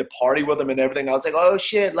to get me to party with them and everything. I was like, oh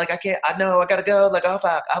shit, like I can't, I know, I gotta go. Like, oh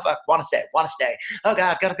fuck, wanna stay. Oh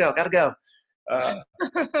God, gotta go.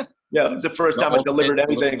 It was the first time I delivered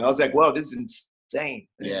anything. I was like, whoa, this is insane.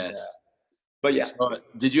 Yes. But yeah. So,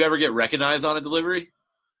 did you ever get recognized on a delivery?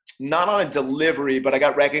 Not on a delivery, but I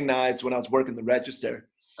got recognized when I was working the register.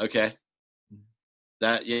 Okay.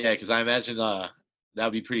 Because I imagine that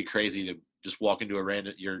would be pretty crazy to just walk into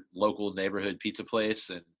your local neighborhood pizza place,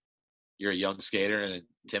 and you're a young skater, and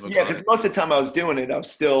Tim. Yeah, because most of the time I was doing it, I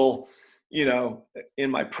was still, in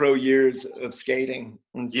my pro years of skating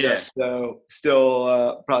and stuff. Yeah. So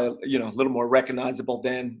still probably, a little more recognizable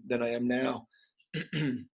than I am now.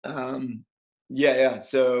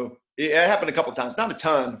 So it happened a couple times, not a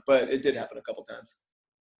ton, but it did happen a couple times.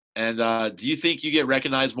 And do you think you get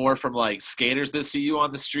recognized more from like skaters that see you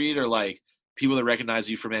on the street, or like people that recognize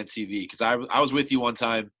you from MTV? Because I was with you one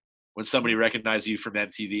time when somebody recognized you from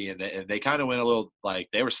MTV, and they kind of went a little, like,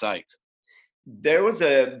 they were psyched. There was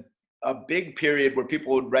a a big period where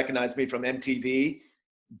people would recognize me from MTV,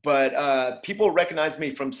 but people recognize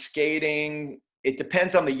me from skating. It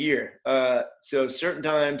depends on the year. So certain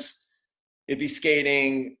times it'd be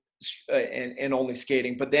skating and only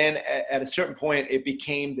skating. But then at a certain point, it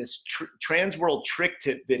became this Trans World Trick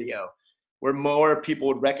Tip video where more people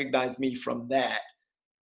would recognize me from that.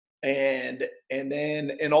 And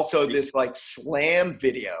also this like slam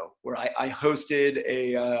video where I hosted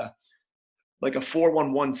a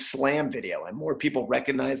 411 slam video, and more people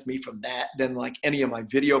recognized me from that than like any of my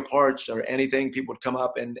video parts or anything. People would come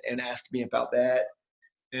up and ask me about that.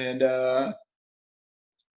 And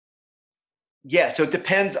yeah, so it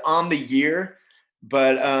depends on the year,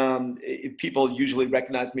 but people usually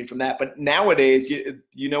recognize me from that. But nowadays,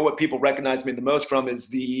 you know what people recognize me the most from is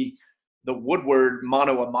the Woodward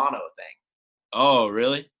mano a mano thing. Oh,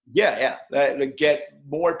 really? Yeah. Get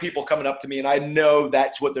more people coming up to me, and I know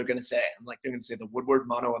that's what they're going to say. I'm like, they're going to say the Woodward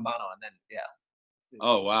mano a mano, and then, yeah.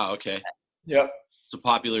 Oh, wow. Okay. Yep. It's a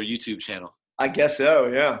popular YouTube channel. I guess so,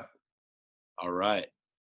 yeah. All right.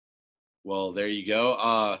 Well, there you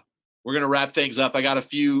go. We're going to wrap things up. I got a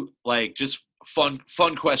few, like, just fun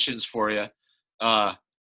questions for you.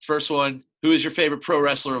 First one, who is your favorite pro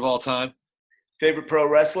wrestler of all time? Favorite pro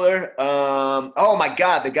wrestler? Oh my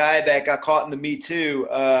God, the guy that got caught in the Me Too.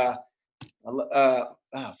 Fuck.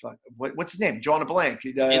 What's his name? Drawing a blank.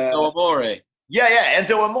 Enzo Amore. Yeah,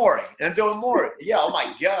 Enzo Amore. Yeah, oh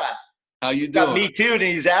my God. How you Got doing? Me Too, and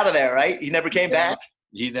he's out of there, right? He never came back.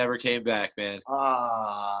 He never came back, man.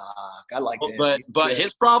 I like him. But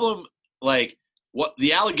his problem, like, what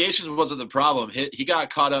the allegations wasn't the problem. He got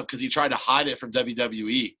caught up because he tried to hide it from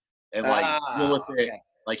WWE and deal with it. Okay.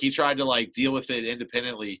 Like he tried to deal with it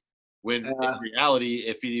independently. When in reality,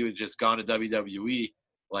 if he had just gone to WWE,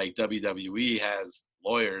 like WWE has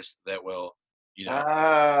lawyers that will,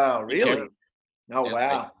 Oh, really? Oh, and,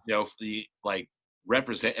 wow.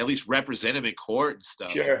 represent him in court and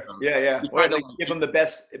stuff. Sure. So Yeah. Or give him the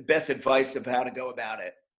best advice of how to go about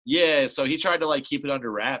it. Yeah, so he tried to keep it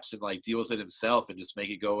under wraps and deal with it himself and just make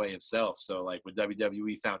it go away himself. So when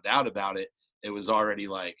WWE found out about it, it was already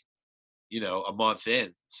a month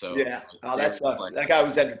in. So yeah, that sucks. That guy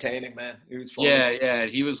was entertaining, man. He was fun. Yeah, and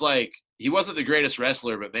he was he wasn't the greatest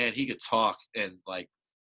wrestler, but man, he could talk and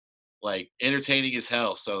entertaining as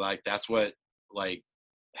hell. So that's what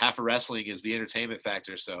half of wrestling is, the entertainment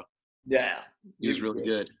factor. So yeah, he was really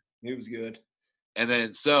good. He was good. And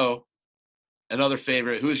then another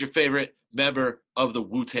favorite. Who is your favorite member of the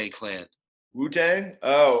Wu-Tang Clan? Wu-Tang?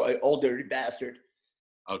 Oh, an old dirty bastard.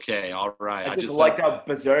 Okay, all right. I just liked how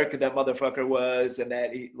berserk that motherfucker was, and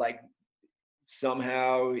that he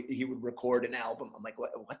somehow he would record an album. I'm like,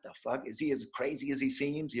 what the fuck? Is he as crazy as he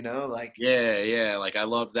seems? Yeah. I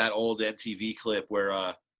love that old MTV clip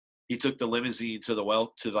where he took the limousine to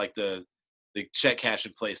the check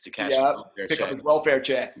cashing place to cash pick up his welfare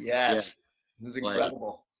check. Yes, yeah. It was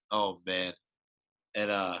incredible. Oh man,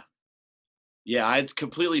 and I'd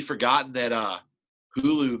completely forgotten that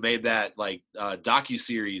Hulu made that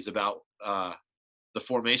docu-series about the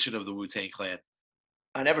formation of the Wu-Tang Clan.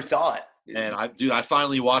 I never saw it. And I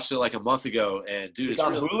finally watched it a month ago, and dude, it's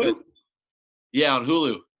on really Hulu? good. Yeah, on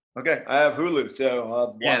Hulu. Okay, I have Hulu,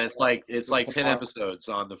 so and it's 10 episodes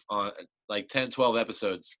on 10, 12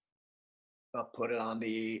 episodes. I'll put it on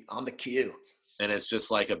the queue. And it's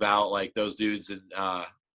just about those dudes and how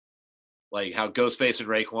Ghostface and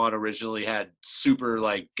Raekwon originally had super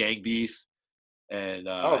gang beef. And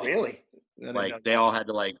oh really? They all had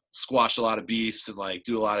to squash a lot of beefs and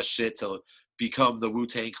do a lot of shit to become the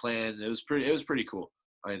Wu-Tang Clan. It was pretty cool.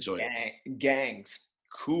 I enjoyed it. Gangs,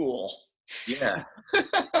 cool. Yeah.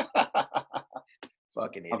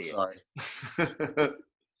 Fucking idiot. I'm sorry.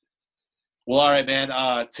 Well, all right,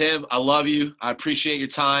 man. Tim, I love you. I appreciate your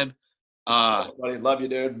time. Buddy, love you,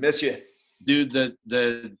 dude. Miss you, dude.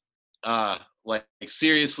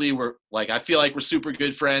 Seriously, we're I feel like we're super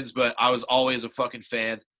good friends, but I was always a fucking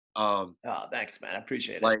fan. Oh, thanks, man. I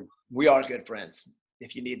appreciate it. We are good friends.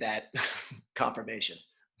 If you need that confirmation.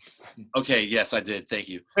 Okay. Yes, I did. Thank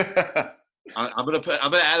you. I'm gonna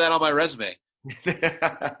add that on my resume.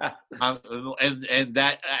 And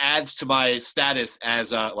that adds to my status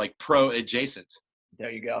as pro adjacent. There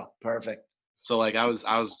you go. Perfect. So I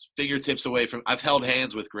was fingertips away from. I've held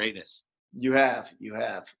hands with greatness. You have.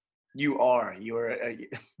 You are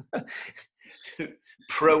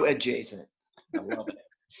pro adjacent. I love it.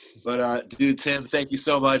 But dude, Tim, thank you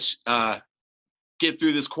so much. Get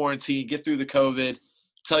through this quarantine. Get through the COVID.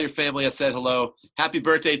 Tell your family I said hello. Happy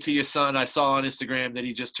birthday to your son. I saw on Instagram that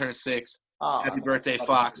he just turned 6. Oh, happy birthday,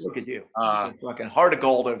 Fox. Look at you. Fucking heart of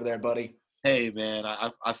gold over there, buddy. Hey, man,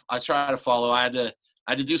 I try to follow. I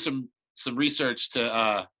I had to do some research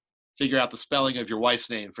to figure out the spelling of your wife's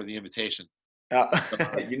name for the invitation.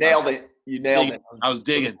 You nailed it. You nailed it. I was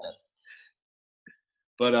digging.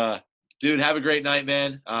 But dude, have a great night,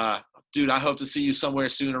 man. Dude, I hope to see you somewhere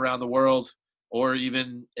soon around the world, or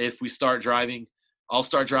even if we start driving, I'll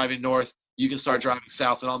start driving north. You can start driving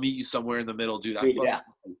south, and I'll meet you somewhere in the middle, dude.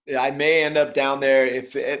 Yeah, I may end up down there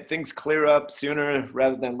if things clear up sooner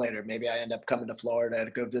rather than later. Maybe I end up coming to Florida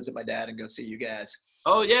to go visit my dad and go see you guys.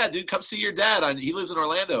 Oh yeah, dude, come see your dad. He lives in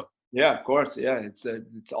Orlando. Yeah, of course. Yeah, it's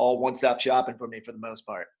all one-stop shopping for me for the most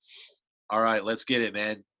part. All right, let's get it,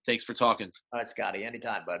 man. Thanks for talking. All right, Scotty.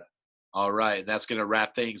 Anytime, bud. All right, that's going to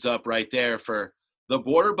wrap things up right there for the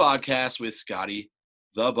Border Podcast with Scotty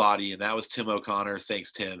the Body, and that was Tim O'Connor.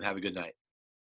 Thanks, Tim. Have a good night.